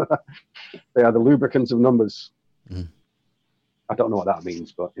lubricant. They are the lubricants of numbers. I don't know what that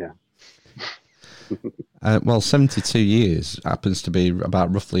means, but yeah. Well, 72 years happens to be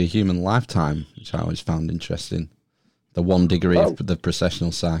about roughly a human lifetime, which I always found interesting. The 1 degree of the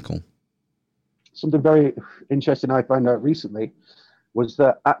precessional cycle. Something very interesting I found out recently was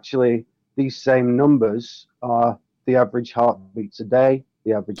that actually these same numbers are the average heartbeats a day,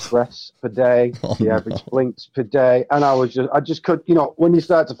 the average breaths per day, the average blinks per day. And I just could, when you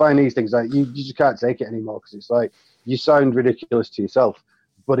start to find these things, like you just can't take it anymore, because it's like you sound ridiculous to yourself.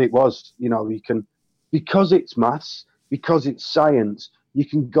 But it was, you can, because it's maths, because it's science, you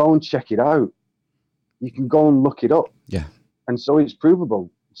can go and check it out. You can go and look it up. Yeah. And so it's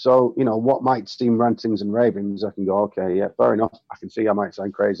provable. So, what might seem rantings and ravings, I can go, okay, yeah, fair enough. I can see I might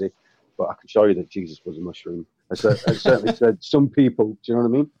sound crazy, but I can show you that Jesus was a mushroom. I certainly said some people, do you know what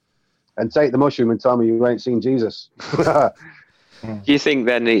I mean? And take the mushroom and tell me you ain't seen Jesus. Do you think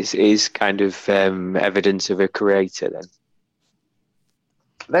then it is kind of evidence of a creator then?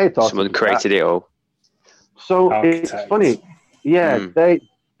 They thought someone created it all. So it's funny. Yeah,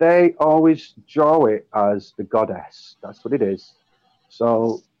 they always draw it as the goddess. That's what it is.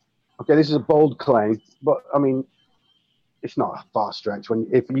 So, okay, this is a bold claim, but I mean, it's not a far stretch.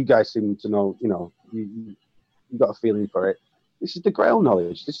 If you guys seem to know, you got a feeling for it. This is the Grail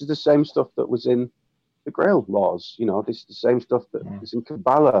knowledge. This is the same stuff that was in the Grail laws. This is the same stuff that is in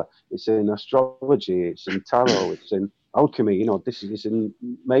Kabbalah. It's in astrology. It's in tarot. It's in alchemy. This is in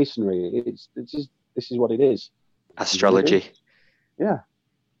masonry. This is what it is. Astrology. Yeah.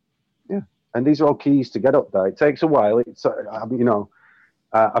 And these are all keys to get up there. It takes a while. It's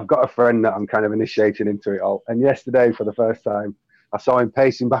I've got a friend that I'm kind of initiating into it all. And yesterday, for the first time, I saw him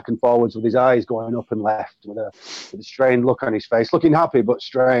pacing back and forwards with his eyes going up and left with a strained look on his face, looking happy but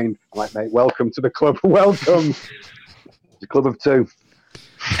strained. I'm like, mate, welcome to the club. Welcome. The club of 2.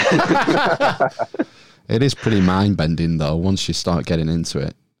 It is pretty mind-bending, though, once you start getting into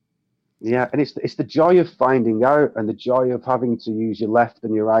it. Yeah, and it's the joy of finding out and the joy of having to use your left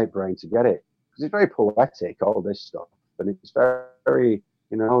and your right brain to get it. Because it's very poetic, all this stuff. And it's very,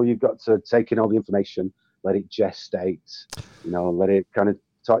 you've got to take in all the information, let it gestate, let it kind of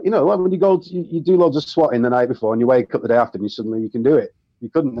talk. Like when you go, you do loads of swatting the night before and you wake up the day after and you can do it. You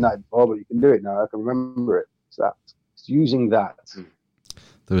couldn't the night before, but you can do it now. I can remember it. It's that. It's using that.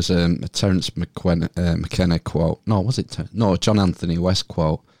 There was a Terence McKenna quote. No, was it? No, John Anthony West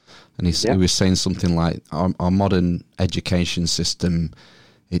quote. And he was saying something like, our modern education system,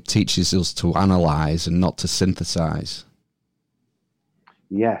 it teaches us to analyze and not to synthesize.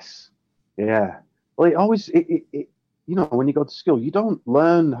 Yes. Yeah. Well, you know, when you go to school, you don't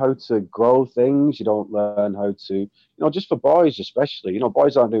learn how to grow things. You don't learn how to, you know, just for boys especially, you know,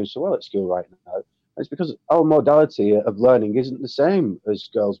 boys aren't doing so well at school right now. It's because our modality of learning isn't the same as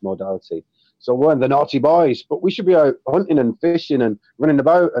girls' modality. So we're the naughty boys, but we should be out hunting and fishing and running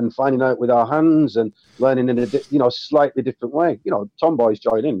about and finding out with our hands and learning in a slightly different way. You know, tomboys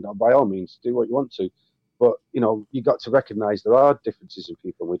join in, by all means, do what you want to. But, you know, you got to recognise there are differences in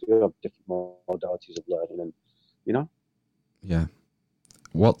people. We do have different modalities of learning, and, you know. Yeah.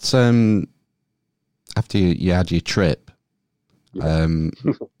 What, after you had your trip,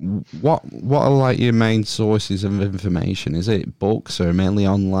 what are like your main sources of information? Is it books or mainly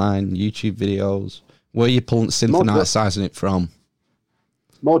online, YouTube videos? Where are you synthesizing it from?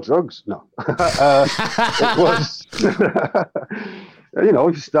 More drugs? No. It was... You know,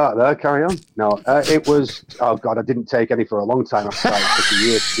 if you start there, carry on. No, it was... Oh, God, I didn't take any for a long time after that. It took a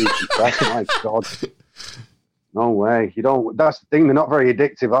year to decompress. My God. No way. You don't... That's the thing. They're not very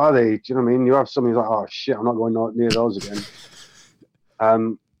addictive, are they? Do you know what I mean? You have somebody who's like, oh, shit, I'm not going near those again.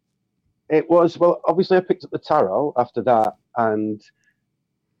 It was... Well, obviously, I picked up the tarot after that. And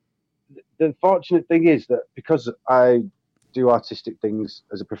the fortunate thing is that because I do artistic things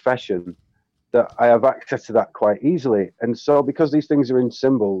as a profession, that I have access to that quite easily. And so because these things are in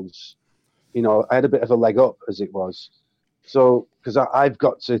symbols, you know, I had a bit of a leg up as it was. So, because I've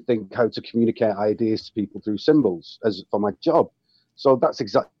got to think how to communicate ideas to people through symbols as for my job. So that's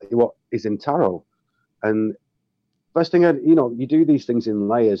exactly what is in tarot. And first thing, you do these things in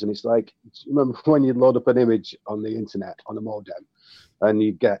layers, and it's like, remember when you load up an image on the internet on a modem and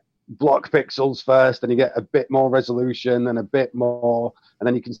you get block pixels first, and you get a bit more resolution and a bit more, and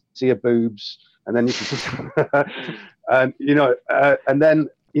then you can see a boobs, and then you can and and then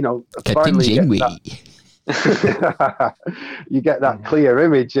finally you get that clear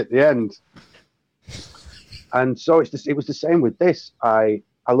image at the end. And so it was the same with this. I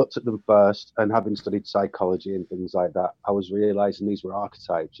looked at them first, and having studied psychology and things like that, I was realizing these were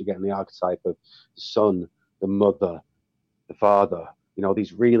archetypes. You're getting the archetype of the son, the mother, the father,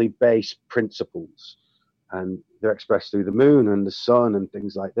 these really base principles, and they're expressed through the moon and the sun and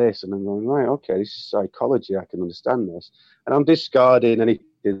things like this. And I'm going, right, okay, this is psychology. I can understand this. And I'm discarding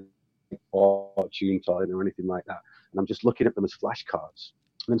anything like fortune telling or anything like that. And I'm just looking at them as flashcards.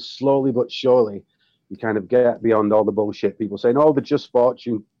 And then slowly but surely, you kind of get beyond all the bullshit. People saying, oh, they're just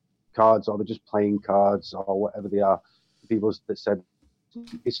fortune cards, or they're just playing cards, or whatever they are. People that said,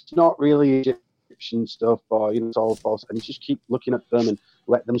 it's not really Egyptian stuff, or it's all false. And you just keep looking at them and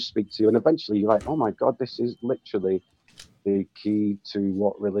let them speak to you. And eventually you're like, oh my God, this is literally the key to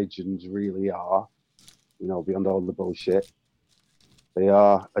what religions really are, beyond all the bullshit. They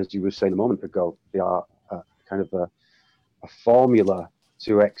are, as you were saying a moment ago, they are kind of a formula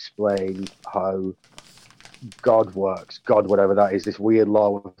to explain how God works. God, whatever that is, this weird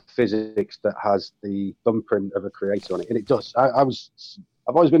law of physics that has the thumbprint of a creator on it. And it does. I've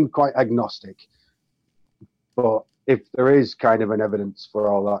always been quite agnostic. But if there is kind of an evidence for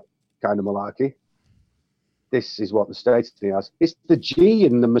all that kind of malarkey, this is what the state has. It's the G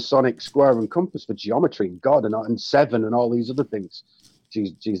in the Masonic square and compass for geometry and God and seven and all these other things.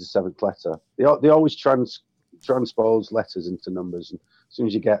 G's the seventh letter. They always transpose letters into numbers. And as soon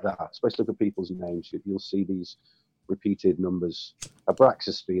as you get that, especially for people's names, you'll see these repeated numbers.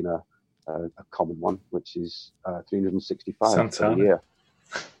 Abraxas being a common one, which is 365 a year.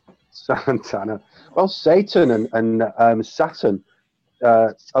 Santana. Well, Satan and Saturn.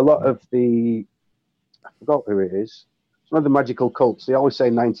 A lot of I forgot who it is. It's one of the magical cults. They always say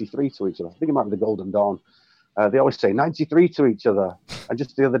 93 to each other. I think it might be the Golden Dawn. They always say 93 to each other. And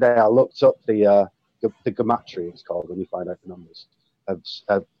just the other day, I looked up the gematria, it's called, when you find out the numbers of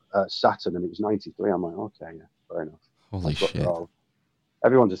Saturn, and it was 93. I'm like, okay, yeah, fair enough. Holy shit.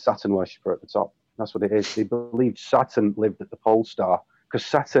 Everyone's a Saturn worshipper at the top. That's what it is. They believed Saturn lived at the pole star, because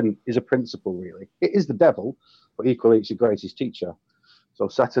Saturn is a principle, really. It is the devil, but equally it's your greatest teacher. So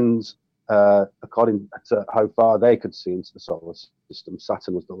Saturn's, according to how far they could see into the solar system,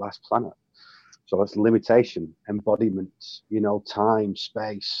 Saturn was the last planet. So that's limitation, embodiment, time,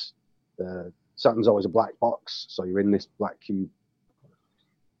 space. Saturn's always a black box, so you're in this black cube.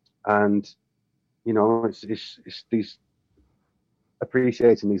 And, it's these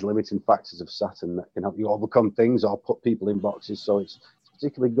appreciating these limiting factors of Saturn that can help you overcome things or put people in boxes. So it's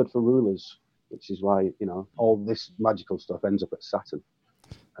particularly good for rulers, which is why, all this magical stuff ends up at Saturn.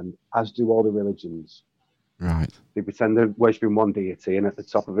 And as do all the religions. Right. They pretend they're worshipping one deity, and at the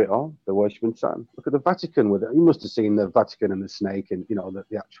top of it all, they're worshipping Saturn. Look at the Vatican with it. You must have seen the Vatican and the snake, and that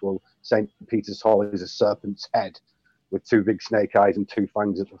the actual St. Peter's Hall is a serpent's head with two big snake eyes and two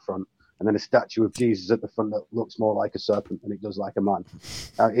fangs at the front, and then a statue of Jesus at the front that looks more like a serpent than it does like a man.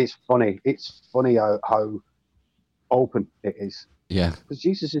 It's funny. It's funny how open it is. Yeah. Because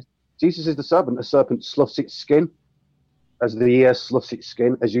Jesus is the serpent. A serpent sloughs its skin. As the year sloughs its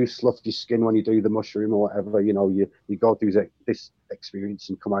skin, as you slough your skin when you do the mushroom or whatever, you go through this experience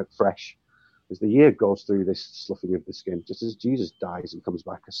and come out fresh. As the year goes through this sloughing of the skin, just as Jesus dies and comes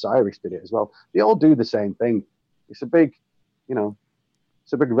back, Osiris did it as well. They all do the same thing. It's a big,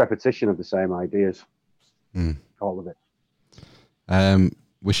 it's a big repetition of the same ideas. All of it.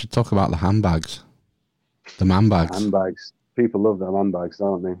 We should talk about the handbags. The man bags. Handbags. People love the handbags,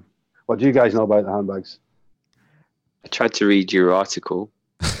 don't they? What do you guys know about the handbags? I tried to read your article.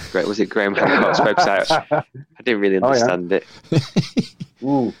 Was it Graham Hancock's website? I didn't really understand it.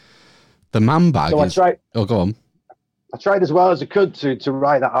 Ooh. The man bag. So I tried. Oh, go on. I tried as well as I could to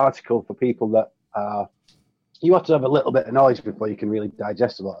write that article for people that you have to have a little bit of knowledge before you can really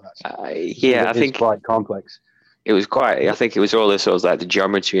digest a lot of that stuff. I think it's quite complex. It was quite. I think it was all the sort of like the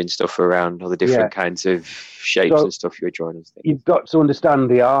geometry and stuff around all the different kinds of shapes and stuff you were drawing and things. You've got to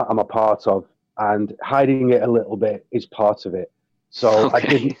understand the art I'm a part of, and hiding it a little bit is part of it. So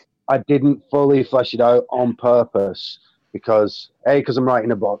I didn't fully flesh it out on purpose because I'm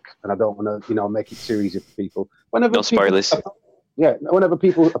writing a book and I don't want to make it too easy for people. No spoilers. Whenever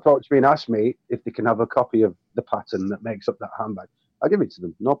people approach me and ask me if they can have a copy of the pattern that makes up that handbag, I'll give it to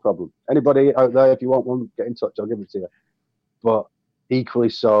them, no problem. Anybody out there, if you want one, get in touch, I'll give it to you. But equally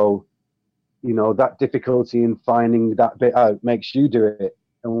so, that difficulty in finding that bit out makes you do it.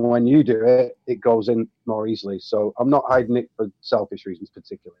 And when you do it, it goes in more easily. So I'm not hiding it for selfish reasons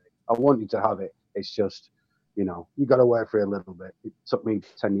particularly. I want you to have it. It's just, you got to work for it a little bit. It took me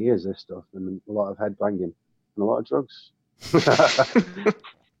 10 years, this stuff, and a lot of head banging and a lot of drugs.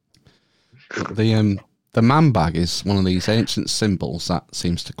 The man bag is one of these ancient symbols that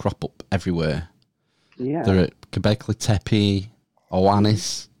seems to crop up everywhere. Yeah. They're at Göbekli Tepe,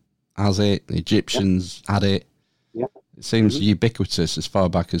 Oannes has it, the Egyptians had it. Yeah. It seems ubiquitous as far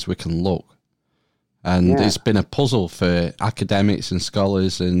back as we can look. And it's been a puzzle for academics and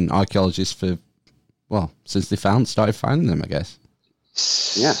scholars and archaeologists since they started finding them, I guess.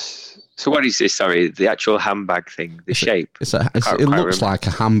 Yeah. So what is this? Sorry, the actual handbag thing, the shape. It looks like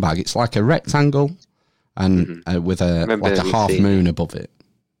a handbag. It's like a rectangle and with a half moon above it.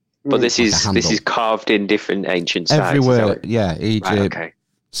 But this is carved in different ancient sites. Everywhere, Egypt,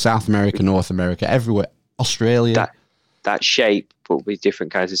 South America, North America, everywhere. Australia. That shape, but with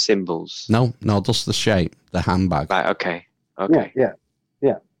different kinds of symbols. No, just the shape, the handbag. Right. Okay. Yeah.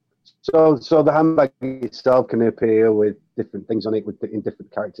 So the handbag itself can appear with different things on it, in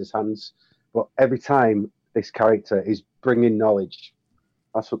different characters' hands. But every time this character is bringing knowledge,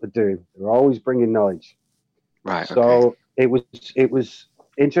 that's what they're doing. They're always bringing knowledge. Right. So it was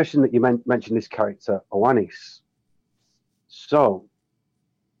interesting that you mentioned this character Oannes. So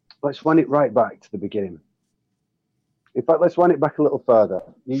let's run it right back to the beginning. In fact, let's run it back a little further.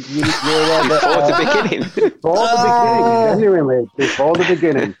 You're aware that, the beginning. Before the beginning, genuinely, before the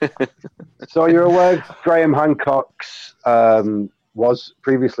beginning. So you're aware Graham Hancock's was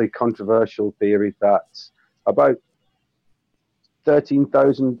previously controversial theory that about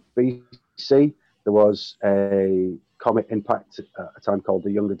 13,000 BC, there was a comet impact at a time called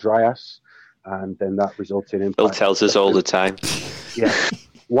the Younger Dryas, and then that resulted in... Bill tells us all the time. Yeah,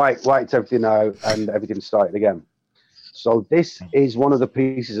 wiped everything out and everything started again. So this is one of the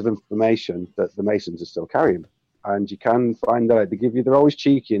pieces of information that the Masons are still carrying. And you can find out. They're always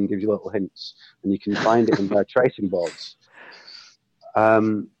cheeky and give you little hints. And you can find it in their tracing boards.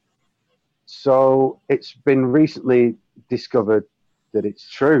 So it's been recently discovered that it's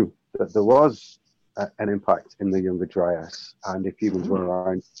true, that there was an impact in the Younger Dryas. And if humans were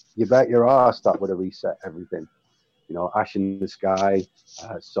around, you bet your arse that would have reset everything. Ash in the sky,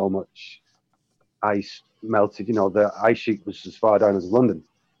 so much ice melted, the ice sheet was as far down as London.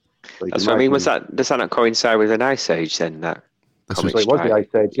 So that's what I mean. Does that not coincide with an ice age then? It was the ice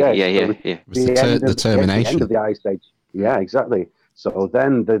age, yeah. It was the termination. The end of the ice age. Yeah, exactly. So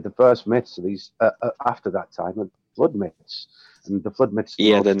then the first myths of these, after that time, are flood myths. And the flood myths...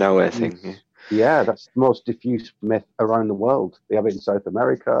 Yeah, the nowhere thing. Yeah, that's the most diffuse myth around the world. They have it in South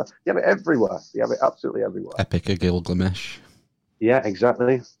America. They have it everywhere. They have it absolutely everywhere. Epic of Gilgamesh. Yeah,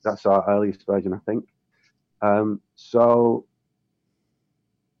 exactly. That's our earliest version, I think. So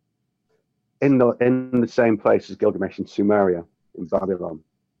in the same place as Gilgamesh in Sumeria, in Babylon,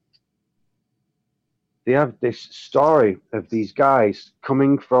 they have this story of these guys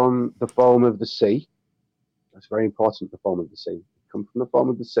coming from the foam of the sea. That's very important, the foam of the sea. They come from the foam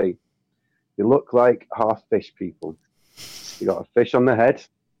of the sea. They look like half fish people. They got a fish on the head,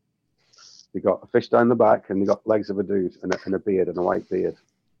 they got a fish down the back, and they got legs of a dude and a beard and a white beard.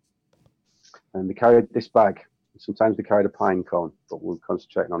 And they carried this bag. Sometimes they carried a pine cone, but we're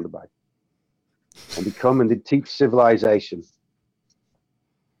concentrating on the bag. And they come and they teach civilization.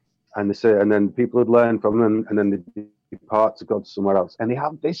 And they say, and then people would learn from them, and then they depart to go somewhere else. And they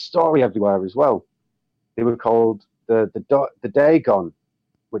have this story everywhere as well. They were called the Dagon,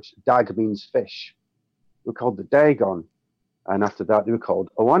 which dag means fish. They were called the Dagon. And after that, they were called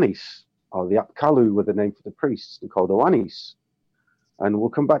Oannis, or the Apkallu were the name for the priests. They're called Oannis. And we'll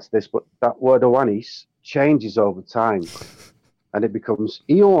come back to this, but that word Oannis changes over time. And it becomes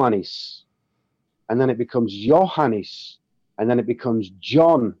Ioannis. And then it becomes Johannes. And then it becomes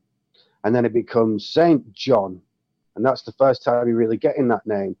John. And then it becomes Saint John. And that's the first time we really get in that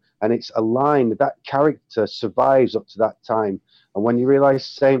name. And it's a line that character survives up to that time. And when you realize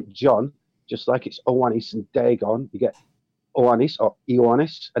Saint John, just like it's Oannis and Dagon, you get Oannis or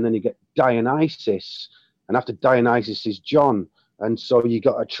Ioannis, and then you get Dionysus. And after Dionysus is John. And so you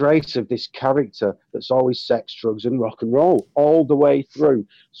got a trace of this character that's always sex, drugs, and rock and roll all the way through.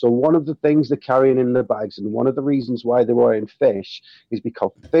 So one of the things they're carrying in the bags, and one of the reasons why they're wearing fish, is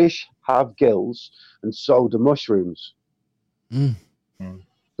because fish have gills, and so do mushrooms. The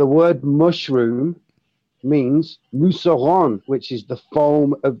word mushroom means museron, which is the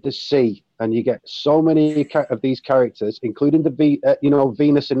foam of the sea. And you get so many of these characters, including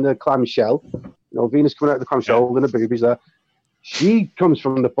Venus in the clamshell. Venus coming out of the clamshell, holding the boobies there. She comes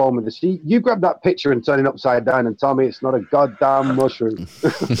from the foam of the sea. You grab that picture and turn it upside down and tell me it's not a goddamn mushroom.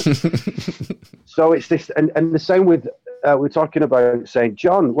 So it's this, and the same with, we're talking about St.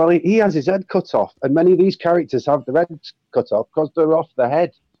 John. Well, he has his head cut off, and many of these characters have their heads cut off because they're off the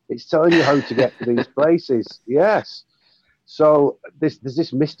head. It's telling you how to get to these places. Yes. So there's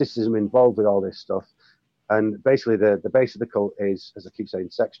this mysticism involved with all this stuff. And basically the base of the cult is, as I keep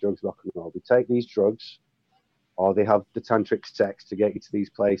saying, sex, drugs, rock and roll. They take these drugs, or they have the tantric sex to get you to these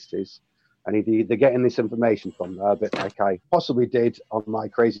places. And either they're getting this information from there, a bit like I possibly did on my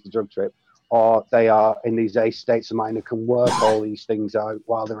crazy drug trip, or they are in these ace states of mind and can work all these things out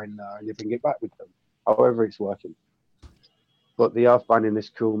while they're in there and they bring it back with them. However it's working. But they are finding this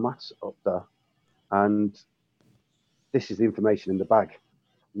cool mass up there. And this is the information in the bag.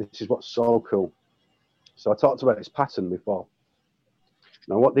 And this is what's so cool. So I talked about this pattern before.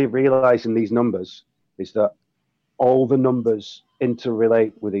 Now what they've realized in these numbers is that all the numbers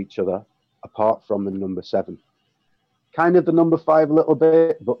interrelate with each other apart from the number 7. Kind of the number 5 a little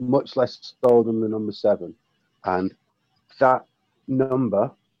bit, but much less so than the number 7. And that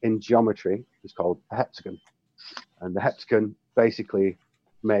number in geometry is called a heptagon. And the heptagon basically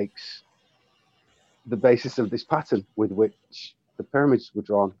makes the basis of this pattern with which the pyramids were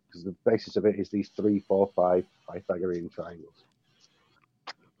drawn, because the basis of it is these 3, 4, 5 Pythagorean triangles.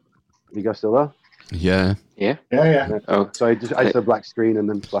 You guys still there? Yeah. Yeah. Oh, so I just a black screen and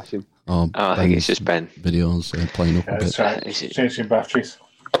then flashing. Oh, I think it's just Ben. Videos playing up a bit. That's right. Changing batteries.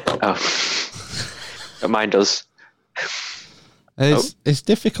 But mine does. It's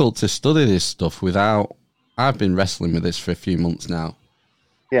difficult to study this stuff without. I've been wrestling with this for a few months now.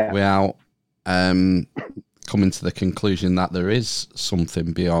 Yeah. Without coming to the conclusion that there is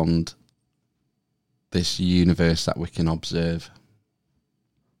something beyond this universe that we can observe.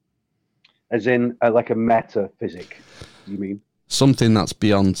 As in, like a metaphysic, you mean? Something that's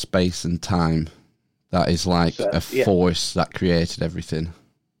beyond space and time, that is like a force that created everything.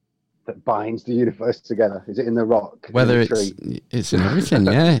 That binds the universe together. Is it in the rock? Whether in the it's in everything,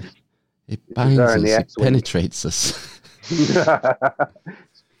 yeah. It binds us, it penetrates us.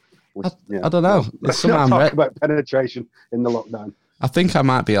 I don't know. Let's not talk about penetration in the lockdown. I think I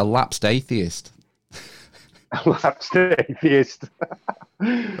might be a lapsed atheist. A lapsed atheist.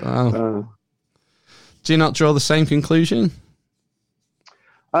 Do you not draw the same conclusion?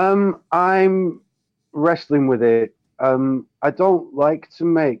 I'm wrestling with it. I don't like to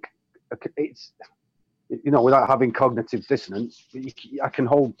make it's, without having cognitive dissonance. I can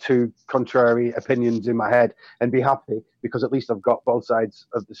hold two contrary opinions in my head and be happy because at least I've got both sides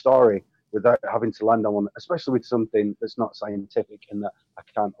of the story without having to land on one, especially with something that's not scientific in that I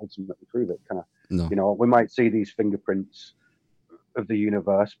can't ultimately prove it. No. We might see these fingerprints of the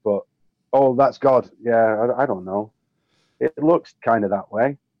universe, but that's God. Yeah, I don't know. It looks kind of that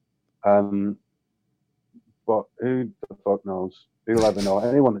way. But who the fuck knows? Who'll ever know?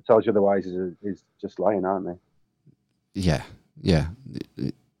 Anyone that tells you otherwise is just lying, aren't they? Yeah.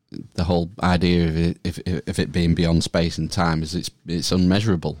 the whole idea of it being beyond space and time is it's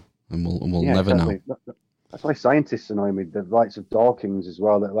unmeasurable, and we'll never know. That's why scientists annoy me. The likes of Dawkins as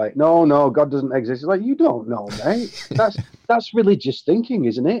well. They're like, no, God doesn't exist. It's like, you don't know, mate. That's religious thinking,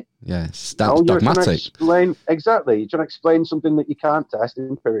 isn't it? Yeah, that's you're dogmatic. Trying to explain, exactly. You're trying to explain something that you can't test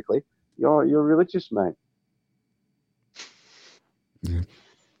empirically. You're religious, mate. Yeah.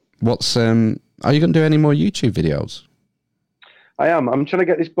 What's are you going to do any more YouTube videos? I am. I'm trying to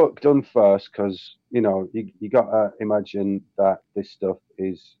get this book done first because you got to imagine that this stuff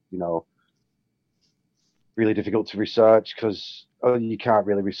is really difficult to research because you can't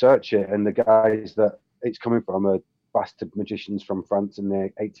really research it, and the guys that it's coming from are bastard magicians from France in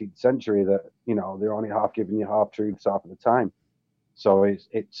the 18th century that they're only half giving you half truths half of the time. So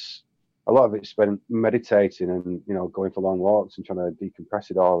it's a lot of it's spent meditating and going for long walks and trying to decompress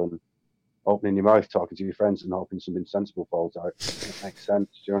it all and opening your mouth, talking to your friends, and hoping something sensible falls out. It makes sense.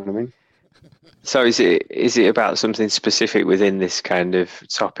 Do you know what I mean? So is it about something specific within this kind of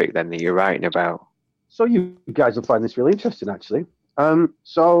topic then that you're writing about? So you guys will find this really interesting, actually.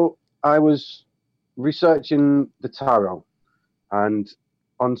 So I was researching the tarot, and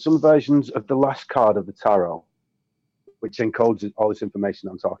on some versions of the last card of the tarot, which encodes all this information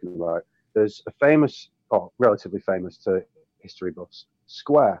I'm talking about, there's a famous, or relatively famous to history buffs,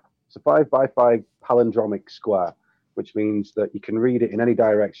 square. It's a 5x5 palindromic square, which means that you can read it in any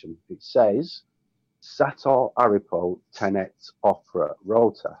direction. It says, Sator Aripo Tenet Opera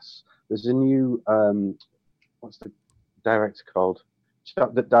Rotas. There's a new, what's the director called?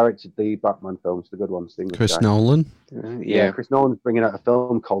 Chap that directed the Batman films, the good ones. Chris Nolan. Yeah, Chris Nolan's bringing out a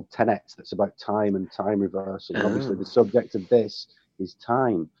film called Tenet that's about time and time reversal. And obviously, the subject of this is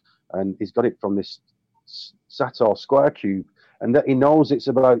time, and he's got it from this Sator square cube, and that he knows it's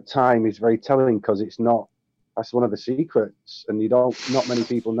about time is very telling because it's not. That's one of the secrets, and not many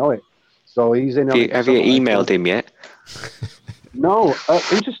people know it. So he's in. Have you emailed him yet? No.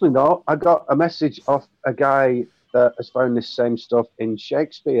 Interestingly, though, I got a message off a guy that has found this same stuff in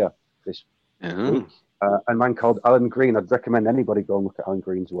Shakespeare this week. A man called Alan Green. I'd recommend anybody go and look at Alan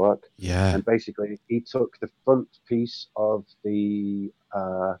Green's work. Yeah. And basically, he took the front piece of the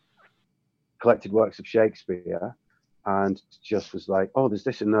collected works of Shakespeare and just was like, oh, there's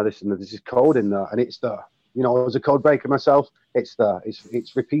this and there, this and there. There's this code in there, and it's there. As a code breaker myself, it's there.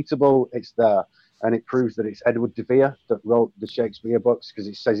 It's repeatable. It's there. And it proves that it's Edward de Vere that wrote the Shakespeare books because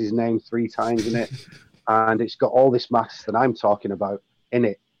it says his name 3 times in it. And it's got all this maths that I'm talking about in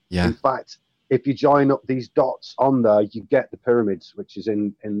it. Yeah. In fact, if you join up these dots on there, you get the pyramids, which is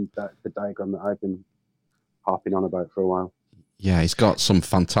in the diagram that I've been harping on about for a while. Yeah, he's got some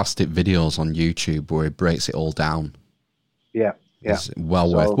fantastic videos on YouTube where he breaks it all down. Yeah. It's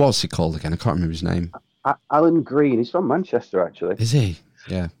worth. What's he called again? I can't remember his name. Alan Green. He's from Manchester, actually. Is he?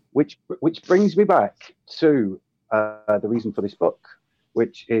 Yeah. Which brings me back to the reason for this book,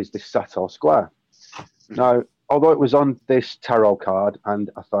 which is the Sator Square. Now, although it was on this tarot card, and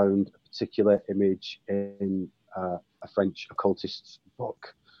I found a particular image in a French occultist's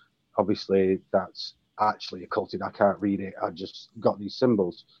book, obviously that's actually occulted. I can't read it. I just got these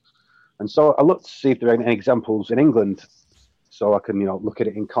symbols. And so I looked to see if there are any examples in England so I can, look at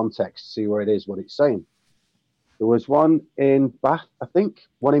it in context, see where it is, what it's saying. There was one in Bath, I think,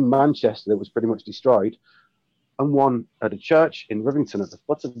 one in Manchester that was pretty much destroyed, and one at a church in Rivington at the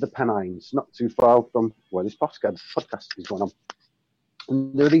foot of the Pennines, not too far from where this podcast is going on.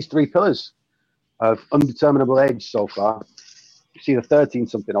 And there are these 3 pillars of undeterminable age so far. It's either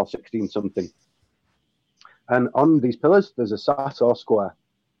 13-something or 16-something. And on these pillars, there's a Sator square.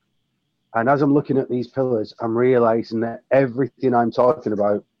 And as I'm looking at these pillars, I'm realizing that everything I'm talking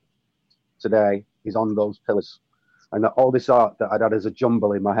about today is on those pillars. And that all this art that I'd had as a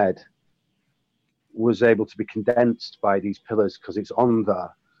jumble in my head was able to be condensed by these pillars because it's on there.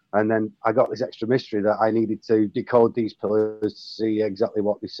 And then I got this extra mystery that I needed to decode these pillars to see exactly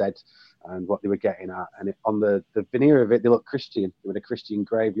what they said and what they were getting at. And on the veneer of it, they look Christian. They were in a Christian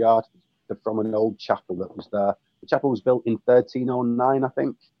graveyard. They're from an old chapel that was there. The chapel was built in 1309, I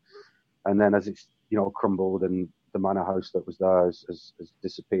think. And then as it's, crumbled and the manor house that was there has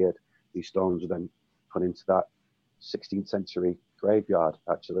disappeared, these stones were then put into that 16th century graveyard,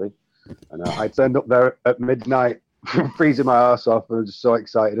 actually. And I turned up there at midnight, freezing my ass off, and I was just so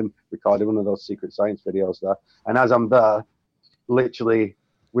excited and recorded one of those secret science videos there. And as I'm there, literally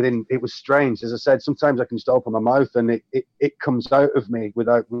it was strange. As I said, sometimes I can just open my mouth and it comes out of me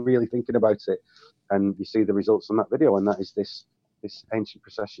without really thinking about it. And you see the results on that video, and that is this ancient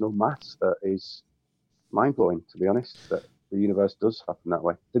processional mass that is mind-blowing, to be honest, that the universe does happen that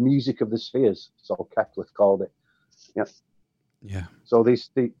way. The music of the spheres, so Kepler called it. Yeah. Yeah. So these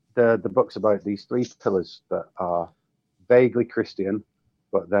the book's about these three pillars that are vaguely Christian,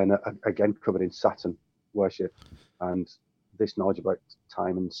 but then again covered in Saturn worship and this knowledge about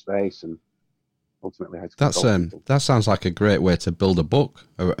time and space and ultimately how to control people. That sounds like a great way to build a book,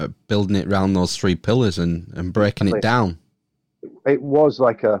 building it around those three pillars and breaking it down. It was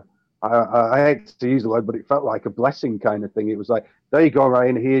like I hate to use the word, but it felt like a blessing kind of thing. It was like, there you go,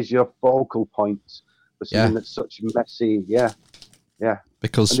 Ryan, here's your focal points for something that's such messy. Yeah.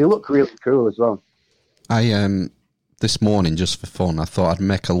 Because and they look really cool as well. I this morning, just for fun, I thought I'd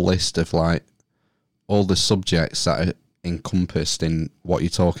make a list of like all the subjects that are encompassed in what you're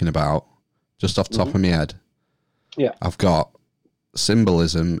talking about, just off the top of my head. Yeah. I've got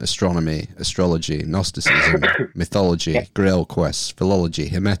symbolism, astronomy, astrology, Gnosticism, mythology, Grail quests, philology,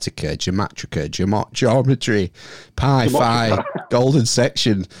 Hermetica, Gematrica, geometry, Pi, Phi, Golden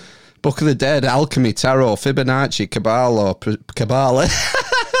Section, Book of the Dead, Alchemy, Tarot, Fibonacci, Kabbalah,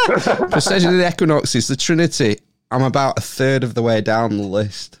 Precision of the Equinoxes, the Trinity. I'm about a third of the way down the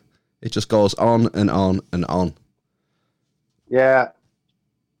list. It just goes on and on and on. Yeah.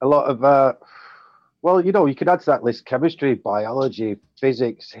 A lot of, well, you know, you could add to that list chemistry, biology,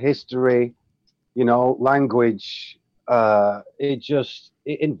 physics, history, you know, language. It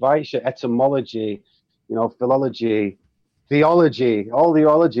invites you, etymology, you know, philology, theology, all the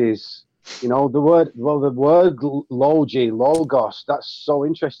ologies, you know, the word logi, logos, that's so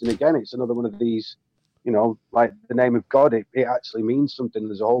interesting. Again, it's another one of these, you know, like the name of God, it actually means something.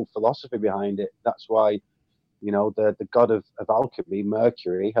 There's a whole philosophy behind it. That's why, you know, the god of alchemy,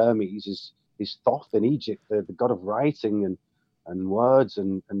 Mercury, Hermes, is Thoth in Egypt, the god of writing and words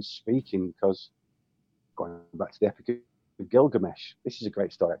and speaking, because going back to the Epic of Gilgamesh, this is a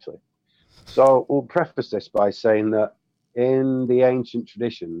great story, actually. So we'll preface this by saying that in the ancient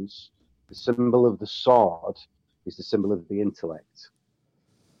traditions, the symbol of the sword is the symbol of the intellect.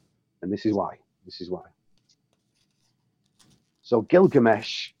 And this is why. So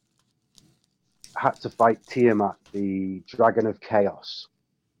Gilgamesh had to fight Tiamat, the dragon of chaos.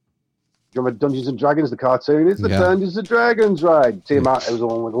 Do you remember Dungeons and Dragons, the cartoon? It's the Dungeons and Dragons, right? Tiamat, it was the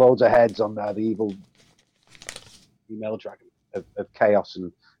one with loads of heads on there, the evil female dragon of chaos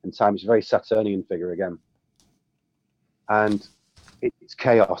and time. It's a very Saturnian figure again. And it's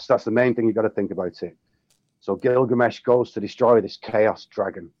chaos. That's the main thing you've got to think about it. So Gilgamesh goes to destroy this chaos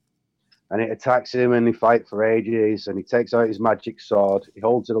dragon. And it attacks him and they fight for ages. And he takes out his magic sword. He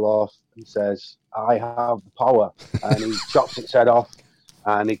holds it aloft and says, I have the power. And he chops its head off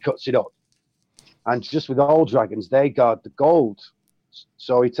and he cuts it up. And just with all dragons, they guard the gold.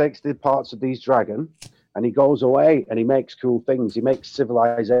 So he takes the parts of these dragons and he goes away and he makes cool things. He makes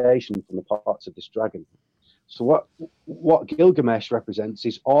civilization from the parts of this dragon. So what Gilgamesh represents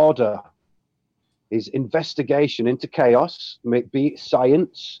is order, is investigation into chaos, be it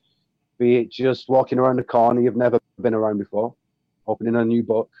science, be it just walking around a corner you've never been around before, opening a new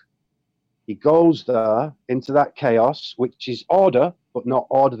book. He goes there into that chaos, which is order, but not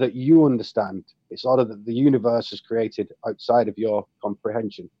order that you understand. It's order that the universe has created outside of your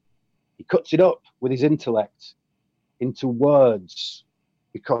comprehension. He cuts it up with his intellect into words,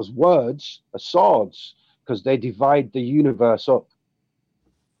 because words are swords, because they divide the universe up.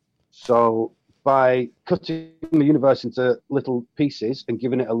 So by cutting the universe into little pieces and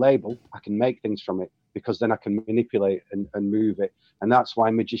giving it a label, I can make things from it, because then I can manipulate and move it. And that's why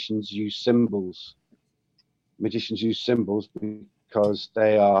magicians use symbols. Magicians use symbols because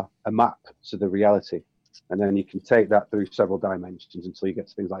they are a map to the reality. And then you can take that through several dimensions until you get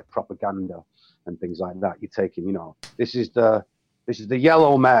to things like propaganda and things like that. You're taking, you know, this is the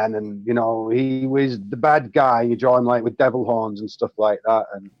yellow man, and, you know, he was the bad guy. You draw him like with devil horns and stuff like that.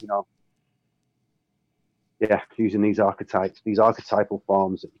 And, you know, yeah, using these archetypes, these archetypal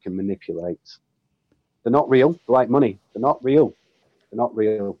forms that you can manipulate. They're not real. They're like money. They're not real.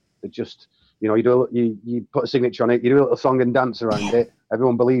 They're just, you know, you put a signature on it, you do a little song and dance around it.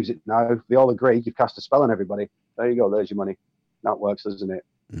 Everyone believes it now. They all agree. You've cast a spell on everybody. There you go. There's your money. That works, doesn't it?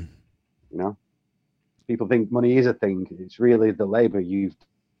 You know, people think money is a thing. It's really the labor you've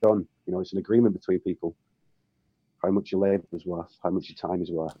done. You know, it's an agreement between people. How much your labor is worth, how much your time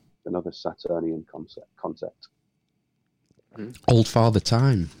is worth. Another Saturnian concept. Old Father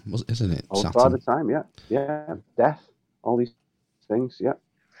Time, isn't it? Old Father Time, yeah. Death, all these things, yeah.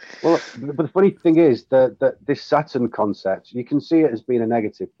 Well, but the funny thing is that this Saturn concept, you can see it as being a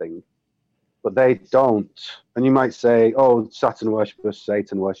negative thing, but they don't. And you might say, oh, Saturn worshippers,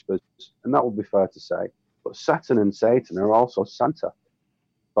 Satan worshippers, and that would be fair to say. But Saturn and Satan are also Santa,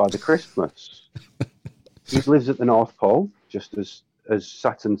 Father Christmas. He lives at the North Pole, just as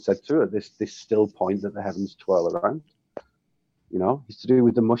Saturn said to her, this still point that the heavens twirl around. You know, it's to do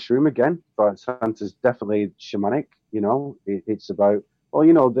with the mushroom again, but Santa's definitely shamanic. You know, it's about, well,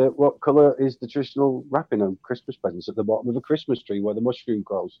 you know, what color is the traditional wrapping of Christmas presents at the bottom of a Christmas tree where the mushroom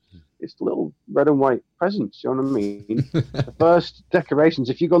grows? It's the little red and white presents. You know what I mean? The first decorations,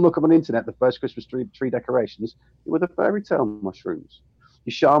 if you go look up on the internet, the first Christmas tree decorations were the fairy tale mushrooms.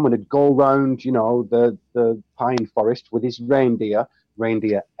 Your shaman would go round, you know, the pine forest with his reindeer.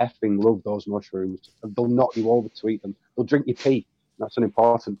 Reindeer effing love those mushrooms. They'll knock you over to eat them. They'll drink your pee. That's an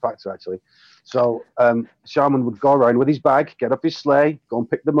important factor, actually. So shaman would go around with his bag, get up his sleigh, go and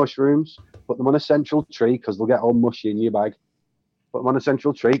pick the mushrooms, put them on a central tree because they'll get all mushy in your bag. Put them on a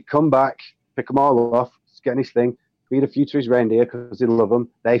central tree, come back, pick them all off, get in his thing, feed a few to his reindeer because they love them.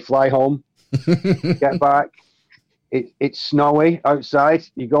 They fly home, get back. It's snowy outside.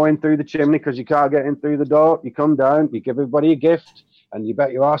 You go in through the chimney because you can't get in through the door. You come down, you give everybody a gift, and you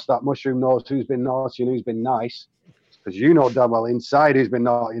bet your ass that mushroom knows who's been naughty and who's been nice. Because you know damn well inside who's been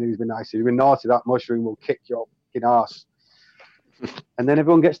naughty and who's been nice. If you've been naughty, that mushroom will kick your fucking ass. And then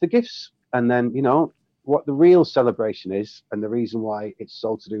everyone gets the gifts. And then, you know, what the real celebration is, and the reason why it's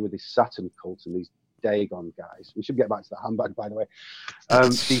so to do with this Saturn cult and these Dagon guys. We should get back to the handbag, by the way.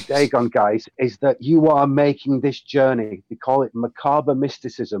 These Dagon guys is that you are making this journey. They call it macabre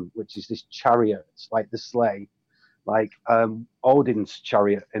mysticism, which is this chariot, like the sleigh, like Odin's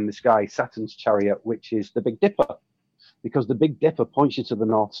chariot in the sky, Saturn's chariot, which is the Big Dipper, because the Big Dipper points you to the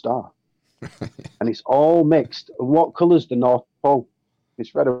North Star. And it's all mixed. And what colour's the North Pole?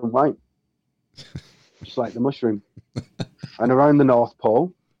 It's red and white, just like the mushroom. And around the North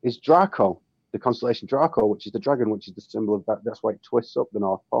Pole is Draco, the constellation Draco, which is the dragon, which is the symbol of that. That's why it twists up the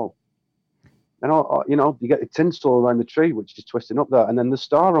North Pole. And you know, you get the tinsel around the tree, which is twisting up there, and then the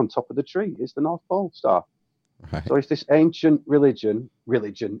star on top of the tree is the North Pole star. Right. So it's this ancient religion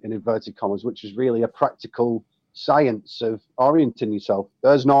in inverted commas, which is really a practical science of orienting yourself.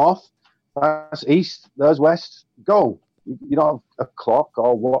 There's north, there's east, there's west. Go. You don't have a clock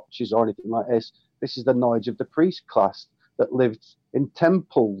or watches or anything like this. This is the knowledge of the priest class that lived in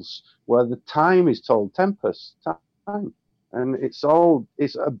temples where the time is told, tempus, time. And it's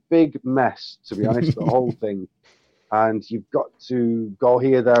a big mess, to be honest, the whole thing. And you've got to go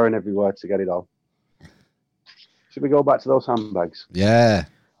here, there, and everywhere to get it all. Should we go back to those handbags? Yeah.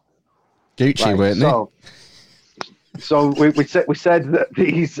 Gucci, right, weren't they? So we said that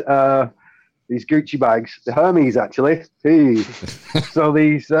these Gucci bags, the Hermes actually. So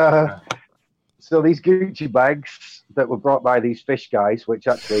these Gucci bags that were brought by these fish guys, which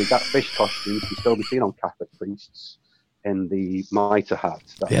actually that fish costume can still be seen on Catholic priests in the mitre hat.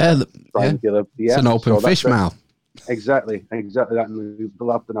 It's an open fish mouth. Exactly that, and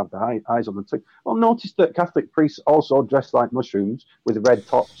they'll often have the eyes on them too. Well, notice that Catholic priests also dress like mushrooms with red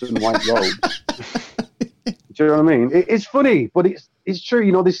tops and white robes. Do you know what I mean? It's funny, but it's true.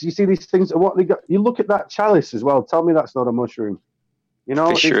 You know, you see these things. What they got? You look at that chalice as well. Tell me that's not a mushroom. You know,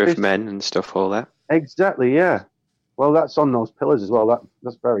 Fisher of men and stuff, all that. Exactly, yeah. Well, that's on those pillars as well.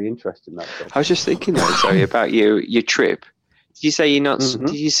 That's very interesting. That stuff. I was just thinking though, sorry, about your trip. Did you say you're not? Mm-hmm.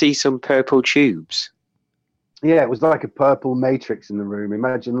 Did you see some purple tubes? Yeah, it was like a purple matrix in the room.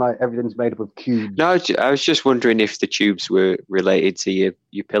 Imagine like everything's made up of cubes. No, I was just wondering if the tubes were related to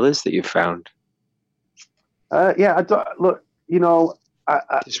your pillars that you found. Yeah, I don't look. You know,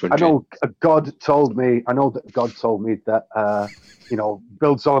 I know God told me. I know that God told me that you know,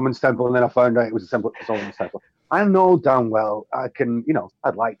 build Solomon's temple, and then I found out it was a temple of Solomon's temple. I know damn well I can. You know,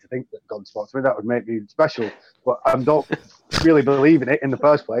 I'd like to think that God spoke to me. That would make me special, but I don't really believe in it in the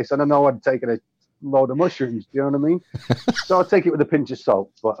first place. And I know I'd taken a load of mushrooms. Do you know what I mean? So I'll take it with a pinch of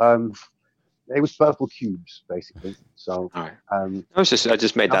salt. But it was purple cubes basically. So right. I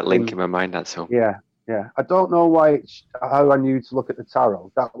just made that link in my mind. That's all. Yeah. I don't know how I knew to look at the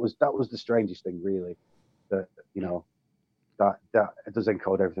tarot. That was the strangest thing, really. That you know, that it does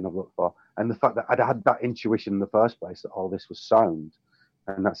encode everything I've looked for, and the fact that I'd had that intuition in the first place that all this was sound,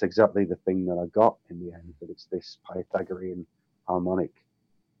 and that's exactly the thing that I got in the end. That it's this Pythagorean harmonic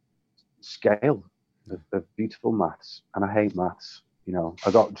scale of beautiful maths, and I hate maths. You know,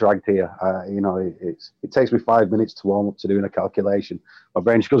 I got dragged here. You know, it takes me 5 minutes to warm up to doing a calculation. My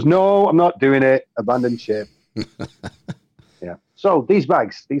brain just goes, "No, I'm not doing it. Abandon ship." Yeah. So these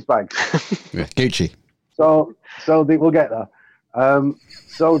bags. Yeah, Gucci. So we'll get there.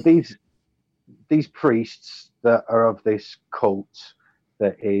 So these priests that are of this cult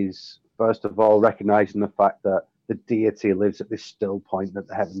that is first of all recognizing the fact that the deity lives at this still point, that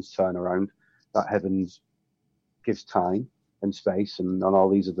the heavens turn around, that heavens gives time and space and all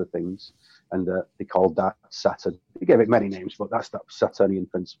these other things, and they called that Saturn. They gave it many names, but that's that Saturnian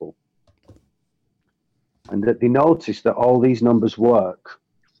principle. and that they noticed that all these numbers work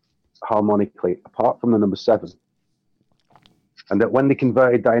harmonically, apart from the number 7. And that when they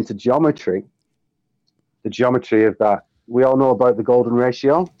converted that into geometry, the geometry of that, we all know about the golden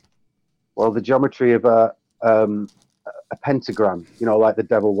ratio. Well, the geometry of a pentagram, you know, like the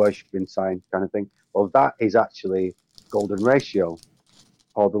devil worshipping sign kind of thing. Well, that is actually golden ratio.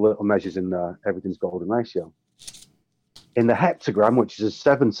 All the little measures in there, everything's golden ratio. In the heptagram, which is a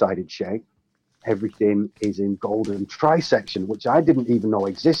 7-sided shape, everything is in golden trisection, which I didn't even know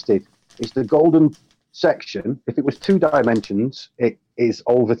existed. It's the golden section. If it was 2 dimensions, it is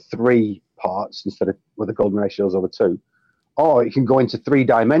over 3 parts instead of where the golden ratio is over 2. Or it can go into 3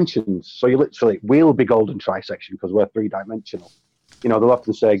 dimensions. So you literally will be golden trisection because we're 3-dimensional. You know, they'll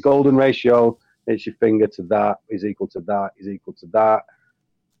often say golden ratio, it's your finger to that, is equal to that, is equal to that.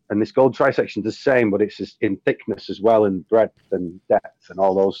 And this golden trisection is the same, but it's just in thickness as well, and breadth and depth and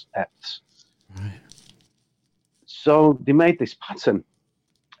all those depths. Right. So they made this pattern.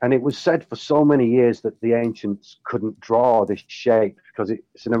 And it was said for so many years that the ancients couldn't draw this shape because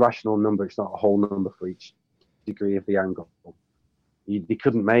it's an irrational number. It's not a whole number for each degree of the angle. They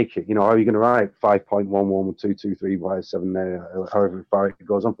couldn't make it. You know, how are you going to write 5.111223 by 7 there, however far it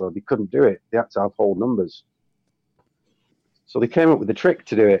goes on for? They couldn't do it. They had to have whole numbers. So they came up with a trick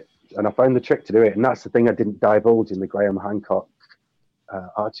to do it, and I found the trick to do it. And that's the thing I didn't divulge in the Graham Hancock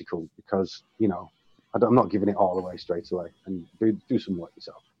article because, you know, I'm not giving it all away straight away, and do some work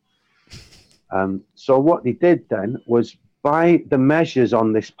yourself. So what they did then was, by the measures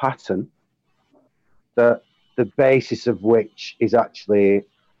on this pattern, the basis of which is actually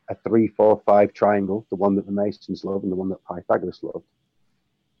a 3-4-5 triangle, the one that the Masons love and the one that Pythagoras loved,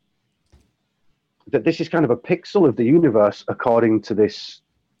 that this is kind of a pixel of the universe according to this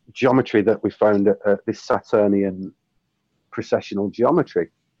geometry that we found at this Saturnian precessional geometry.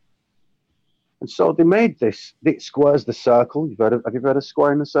 And so they made this. It squares the circle. Have you heard of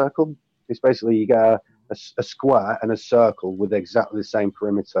squaring the circle? It's basically you get a square and a circle with exactly the same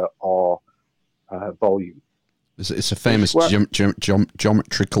perimeter or volume. It's a famous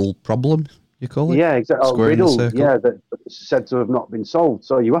geometrical problem, you call it? Yeah, exactly. Squaring the circle. Yeah, that's said to have not been solved.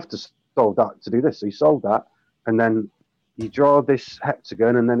 So you have to solve that to do this. So you solve that, and then you draw this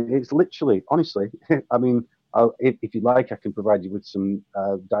heptagon, and then it's literally, honestly, I mean, if you like, I can provide you with some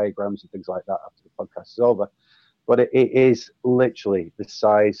diagrams and things like that after the podcast is over. But it is literally the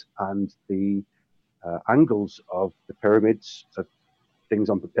size and the angles of the pyramids, of things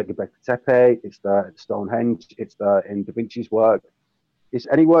on Göbekli Tepe. It's there at Stonehenge. It's there in Da Vinci's work. It's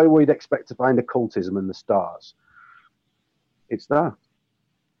anywhere where you'd expect to find occultism and the stars. It's there.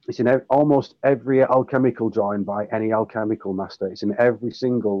 It's in almost every alchemical drawing by any alchemical master. It's in every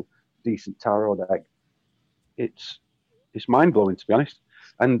single decent tarot deck. It's mind-blowing, to be honest.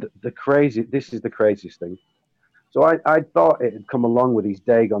 And this is the craziest thing. So I thought it had come along with these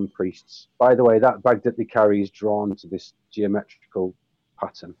Dagon priests. By the way, that bag that they carry is drawn to this geometrical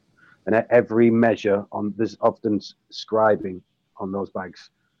pattern. And at every measure, there's often scribing on those bags,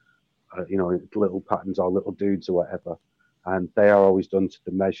 you know, little patterns or little dudes or whatever. And they are always done to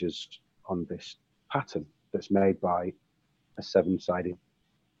the measures on this pattern that's made by a 7-sided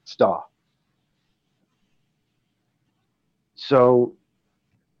star. So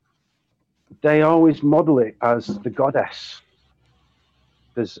they always model it as the goddess.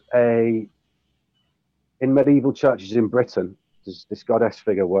 There's in medieval churches in Britain, there's this goddess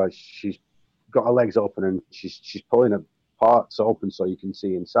figure where she's got her legs open and she's pulling her parts open so you can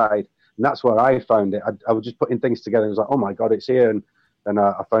see inside. And that's where I found it. I was just putting things together and I was like, oh my God, it's here. And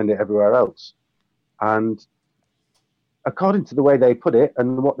I found it everywhere else. And according to the way they put it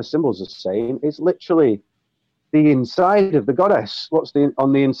and what the symbols are saying, it's literally the inside of the goddess. What's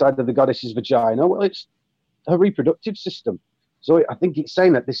on the inside of the goddess's vagina? Well, it's her reproductive system. So I think it's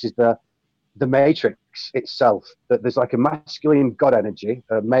saying that this is the matrix itself, that there's like a masculine god energy,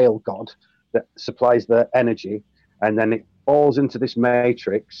 a male god that supplies the energy, and then it falls into this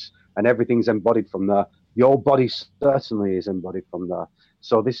matrix and everything's embodied from there. Your body certainly is embodied from there.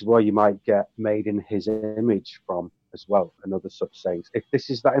 So this is where you might get made in his image from as well, and other such sayings. If this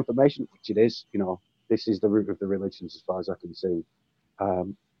is that information, which it is, you know, this is the root of the religions as far as I can see.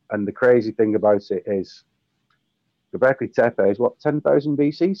 And the crazy thing about it is Göbekli Tepe is what, 10,000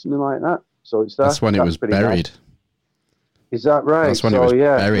 BC, something like that? So it's there. That's when it was buried. Nice. Is that right? That's when it was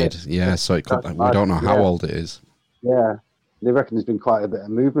buried. Yeah, so it could, we don't know how old it is. Yeah, they reckon there's been quite a bit of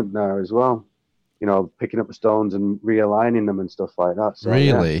movement there as well. You know, picking up the stones and realigning them and stuff like that. So,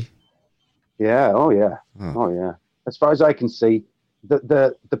 really? Yeah. Oh yeah. Oh yeah. As far as I can see,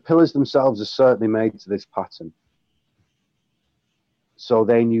 the pillars themselves are certainly made to this pattern. So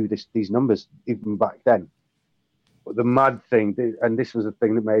they knew these numbers even back then. But the mad thing, and this was the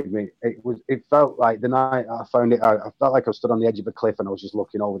thing that made me, it felt like the night I found it out, I felt like I stood on the edge of a cliff and I was just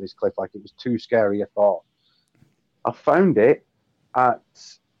looking over this cliff like it was too scary a thought. I found it at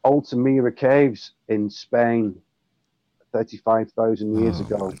Altamira Caves in Spain 35,000 years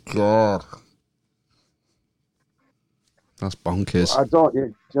ago. God. That's bonkers. I don't,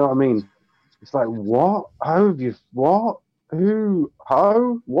 you know what I mean? It's like, what? How have you, what? Who?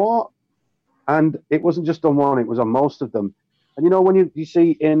 How? What? And it wasn't just on one, it was on most of them. And you know, when you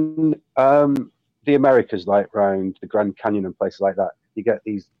see in the Americas, like around the Grand Canyon and places like that, you get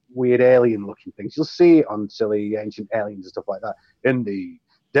these weird alien looking things. You'll see it on silly ancient aliens and stuff like that. In the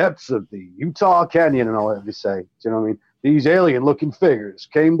depths of the Utah Canyon and all that they say. Do you know what I mean? These alien looking figures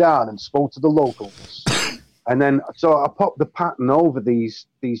came down and spoke to the locals. And then, so I popped the pattern over these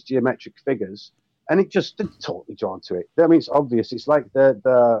geometric figures, and it just totally drawn to it. I mean, it's obvious. It's like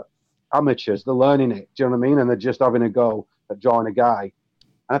the amateurs, they're learning it. Do you know what I mean? And they're just having a go at drawing a guy.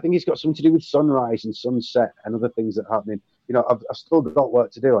 And I think it's got something to do with sunrise and sunset and other things that are happening. You know, I've still got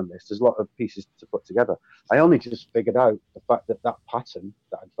work to do on this. There's a lot of pieces to put together. I only just figured out the fact that pattern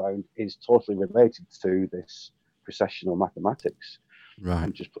that I found is totally related to this processional mathematics. Right.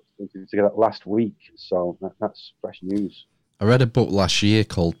 And just put something together last week. So that's fresh news. I read a book last year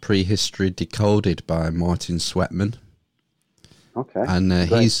called Prehistory Decoded by Martin Sweatman. Okay. And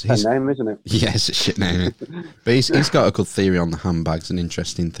he's name, isn't it? Yeah, it's a shit name. But he's got a good theory on the handbags, an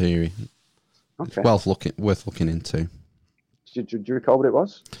interesting theory. Okay. Worth looking into. Do you recall what it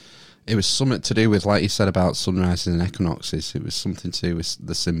was? It was something to do with, like you said, about sunrises and equinoxes. It was something to do with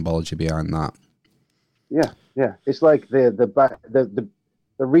the symbology behind that. Yeah. It's like the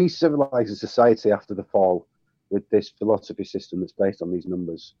re-civilizing society after the fall with this philosophy system that's based on these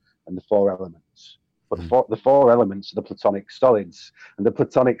numbers and the four elements. But the four elements are the Platonic solids, and the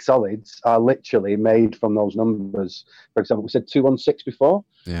Platonic solids are literally made from those numbers. For example, we said 216 before.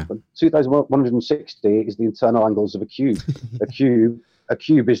 Yeah. But 2,160 is the internal angles of a cube. a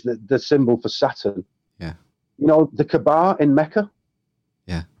cube is the symbol for Saturn. Yeah. You know the Kaaba in Mecca.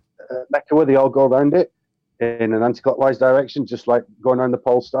 Yeah. Mecca, where they all go around it in an anti-clockwise direction, just like going around the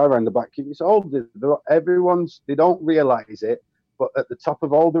pole star around the back cube. It's all they don't realize it. But at the top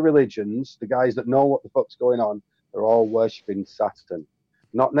of all the religions, the guys that know what the fuck's going on, they're all worshipping Saturn.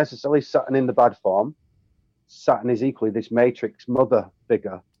 Not necessarily Saturn in the bad form. Saturn is equally this matrix mother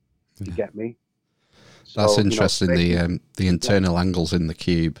figure. You get me? That's So, interesting. You know, the internal angles in the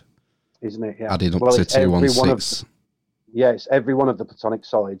cube, isn't it? Yeah. adding up to 216. Yes, every one of the Platonic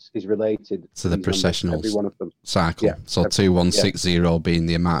solids is related to the processional every one of them. cycle. Yeah, so 2160 being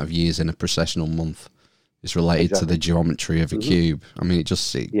the amount of years in a processional month. It's related to the geometry of a cube. I mean,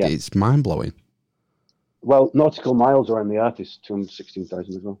 it's mind-blowing. Well, nautical miles around the Earth is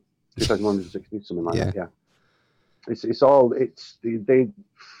 216,000 as well. 2,160, something like that, yeah.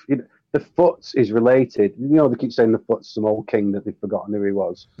 The foot is related. You know, they keep saying the foot's some old king that they've forgotten who he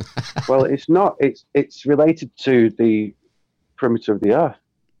was. Well, it's not. It's related to the perimeter of the Earth,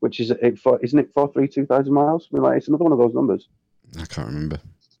 which isn't it 432,000 miles? I mean, like, it's another one of those numbers. I can't remember.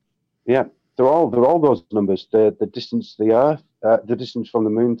 Yeah. They're all those numbers. The distance to the Earth, the distance from the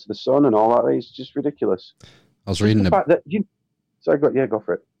Moon to the Sun, and all that. It's just ridiculous. I was reading the fact that go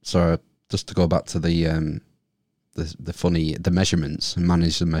for it. So just to go back to the measurements and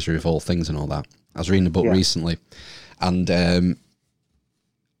manage the measure of all things and all that. I was reading a book recently, and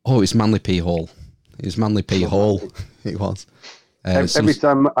it's Manly P. Hall. It was Manly P. Hall. It was. Every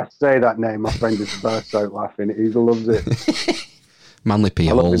time I say that name, my friend just bursts out laughing. He loves it. Manly P.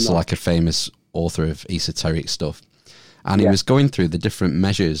 Hall's like a famous author of esoteric stuff. And he was going through the different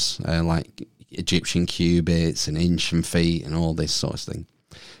measures, like Egyptian cubits and inch and feet and all this sort of thing.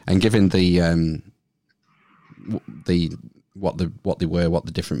 And given what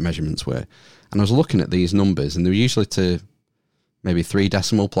the different measurements were. And I was looking at these numbers, and they were usually to maybe 3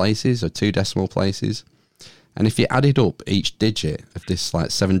 decimal places or 2 decimal places. And if you added up each digit of this like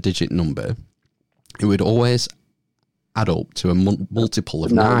 7-digit number, it would always add up to a multiple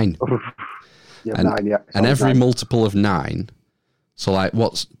of 9. And every multiple of 9, so like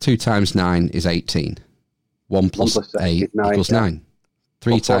what's 2 times 9 is 18. 1 plus 8 equals 9.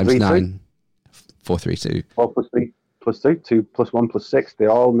 3 times 9, 432. 4 plus 3 plus 2, 2 plus 1 plus 6, they're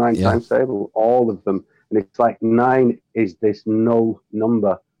all 9 times table, all of them. And it's like 9 is this null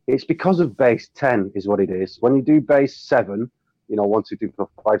number. It's because of base 10 is what it is. When you do base 7, 1, 2, 3, 4,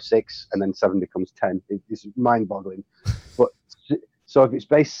 5, 6, and then 7 becomes 10. It's mind-boggling. But so if it's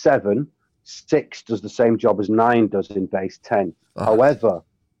base 7, 6 does the same job as 9 does in base 10. However,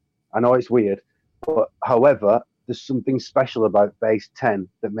 I know it's weird, but however, there's something special about base 10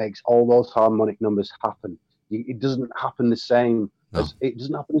 that makes all those harmonic numbers happen. It doesn't happen the same. It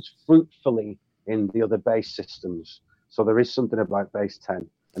doesn't happen as fruitfully in the other base systems. So there is something about base 10,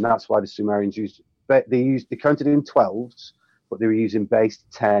 and that's why the Sumerians they counted in 12s, but they were using base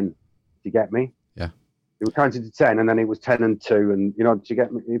 10. Do you get me? Yeah. They were counting to 10, and then it was 10 and 2, and do you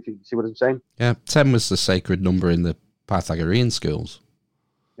get me? If you see what I'm saying? Yeah, 10 was the sacred number in the Pythagorean schools.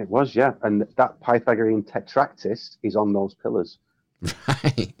 It was, yeah, and that Pythagorean tetractys is on those pillars.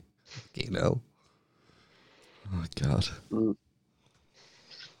 Right. Oh my God.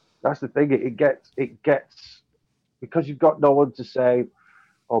 That's the thing. It gets because you've got no one to say,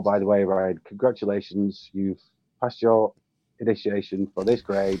 oh, by the way, Ryan, congratulations, you've passed your initiation for this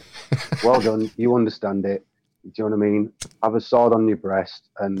grade. Well done. You understand it. Do you know what I mean? Have a sword on your breast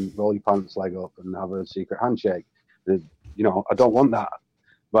and roll your pants leg up and have a secret handshake. I don't want that.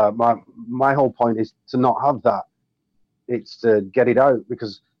 But my whole point is to not have that. It's to get it out,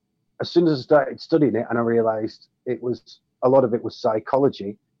 because as soon as I started studying it and I realized a lot of it was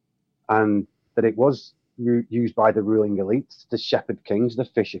psychology, and that it was used by the ruling elites, the shepherd kings, the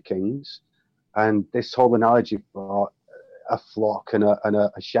fisher kings, and this whole analogy for a flock and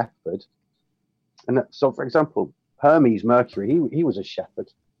a shepherd. And so, for example, Hermes Mercury, he was a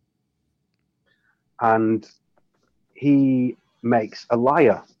shepherd, and he makes a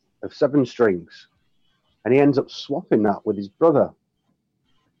lyre of 7 strings, and he ends up swapping that with his brother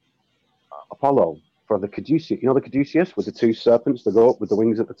Apollo for the caduceus. You know the caduceus with the 2 serpents that go up with the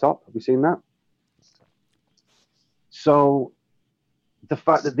wings at the top? Have you seen that? So the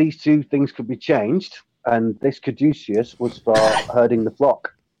fact that these 2 things could be changed, and this caduceus was for herding the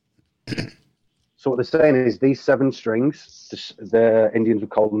flock. So what they're saying is these 7 strings, the Indians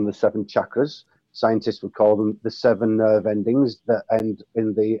would call them the 7 chakras. Scientists would call them the 7 nerve endings that end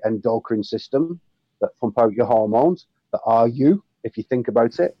in the endocrine system, that pump out your hormones, that are you, if you think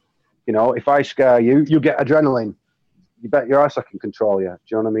about it. If I scare you, you get adrenaline. You bet your ass I can control you. Do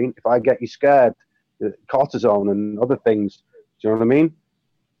you know what I mean? If I get you scared, cortisone and other things, do you know what I mean?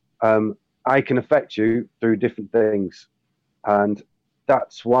 I can affect you through different things. And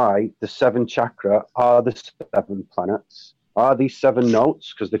that's why the 7 chakra are the 7 planets, are these 7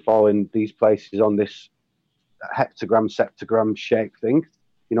 notes, because they fall in these places on this heptagram, septagram shape thing,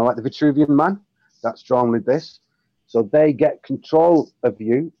 like the Vitruvian Man, that's drawn with this. So they get control of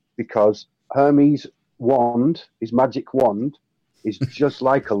you, because Hermes' wand, his magic wand, is just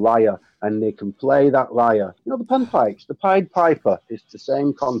like a lyre, and they can play that lyre. The panpipes, the Pied Piper, is the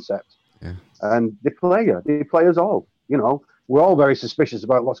same concept. Yeah. And they play us all. We're all very suspicious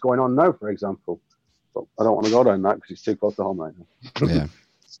about what's going on now, for example. But I don't want to go down that because it's too close to home right now. Yeah.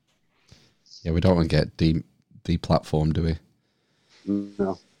 Yeah, we don't want to get deplatformed, do we?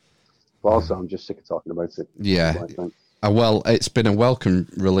 No. But also, I'm just sick of talking about it. Yeah. Well, it's been a welcome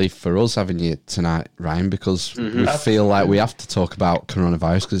relief for us having you tonight, Ryan, because we feel like we have to talk about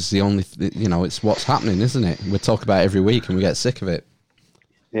coronavirus because it's the only, it's what's happening, isn't it? We talk about it every week and we get sick of it.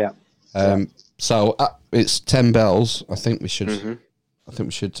 Yeah. So it's 10 bells. I think we should.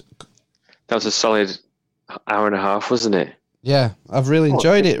 That was a solid hour and a half, wasn't it? Yeah, I've really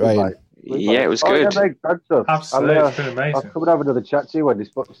enjoyed it, Ryan. Yeah, it was good. Yeah, great stuff. Absolutely, it's been amazing. I'll come and have another chat to you when this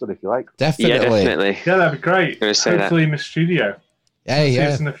book's done, if you like. Definitely. Yeah, definitely. Yeah, that'd be great. Hopefully in the studio. Hey, See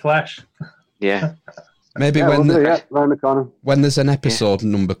us in the flesh. Yeah. Maybe around the corner. When there's an episode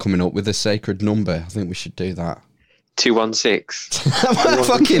number coming up with a sacred number, I think we should do that. 216.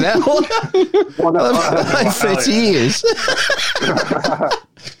 Fucking hell. Like 30 years.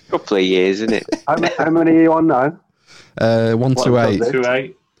 Couple of years, isn't it? How many are you on now? 128.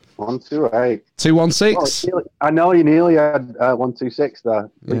 28. 128. 216. Oh, I know you nearly had 126 there.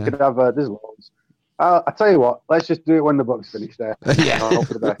 We could have there's loads. I'll tell you what. Let's just do it when the book's finished. There. Yeah. Hope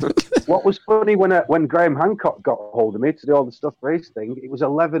for the best. What was funny when Graham Hancock got hold of me to do all the stuff for his thing, it was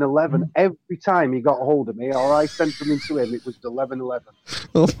 11:11 every time he got hold of me, or I sent something to him. It was 11:11.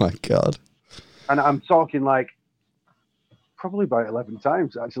 Oh my god. And I'm talking like probably about 11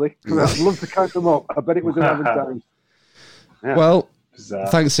 times actually. I'd love to count them up. I bet it was 11 times. Yeah. Well,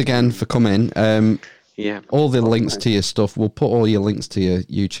 thanks again for coming. Yeah. All the links to your stuff, we'll put all your links to your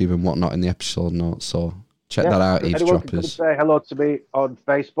YouTube and whatnot in the episode notes, so check that out, Anyone eavesdroppers. can say hello to me on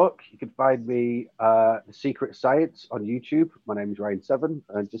Facebook. You can find me The Secret Science on YouTube. My name is Ryan7,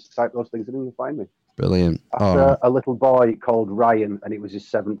 and just type those things in and you'll find me. Brilliant. After a little boy called Ryan, and it was his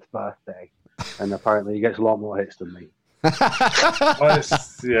 7th birthday, and apparently he gets a lot more hits than me.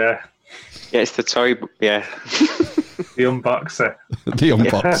 Yeah, it's the toy, yeah. The unboxer. The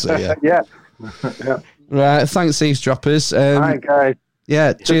unboxer, Yeah. Right, thanks, eavesdroppers. All right, guys.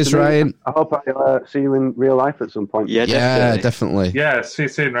 Yeah, cheers, Ryan. I hope I see you in real life at some point. Yeah, Yeah, definitely. Yeah, see you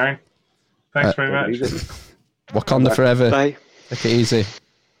soon, Ryan. Thanks very much. Easy. Wakanda forever. Bye. Take it easy.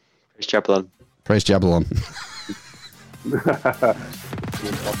 Praise Jablon. Praise Jablon.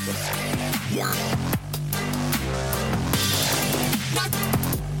 Yeah.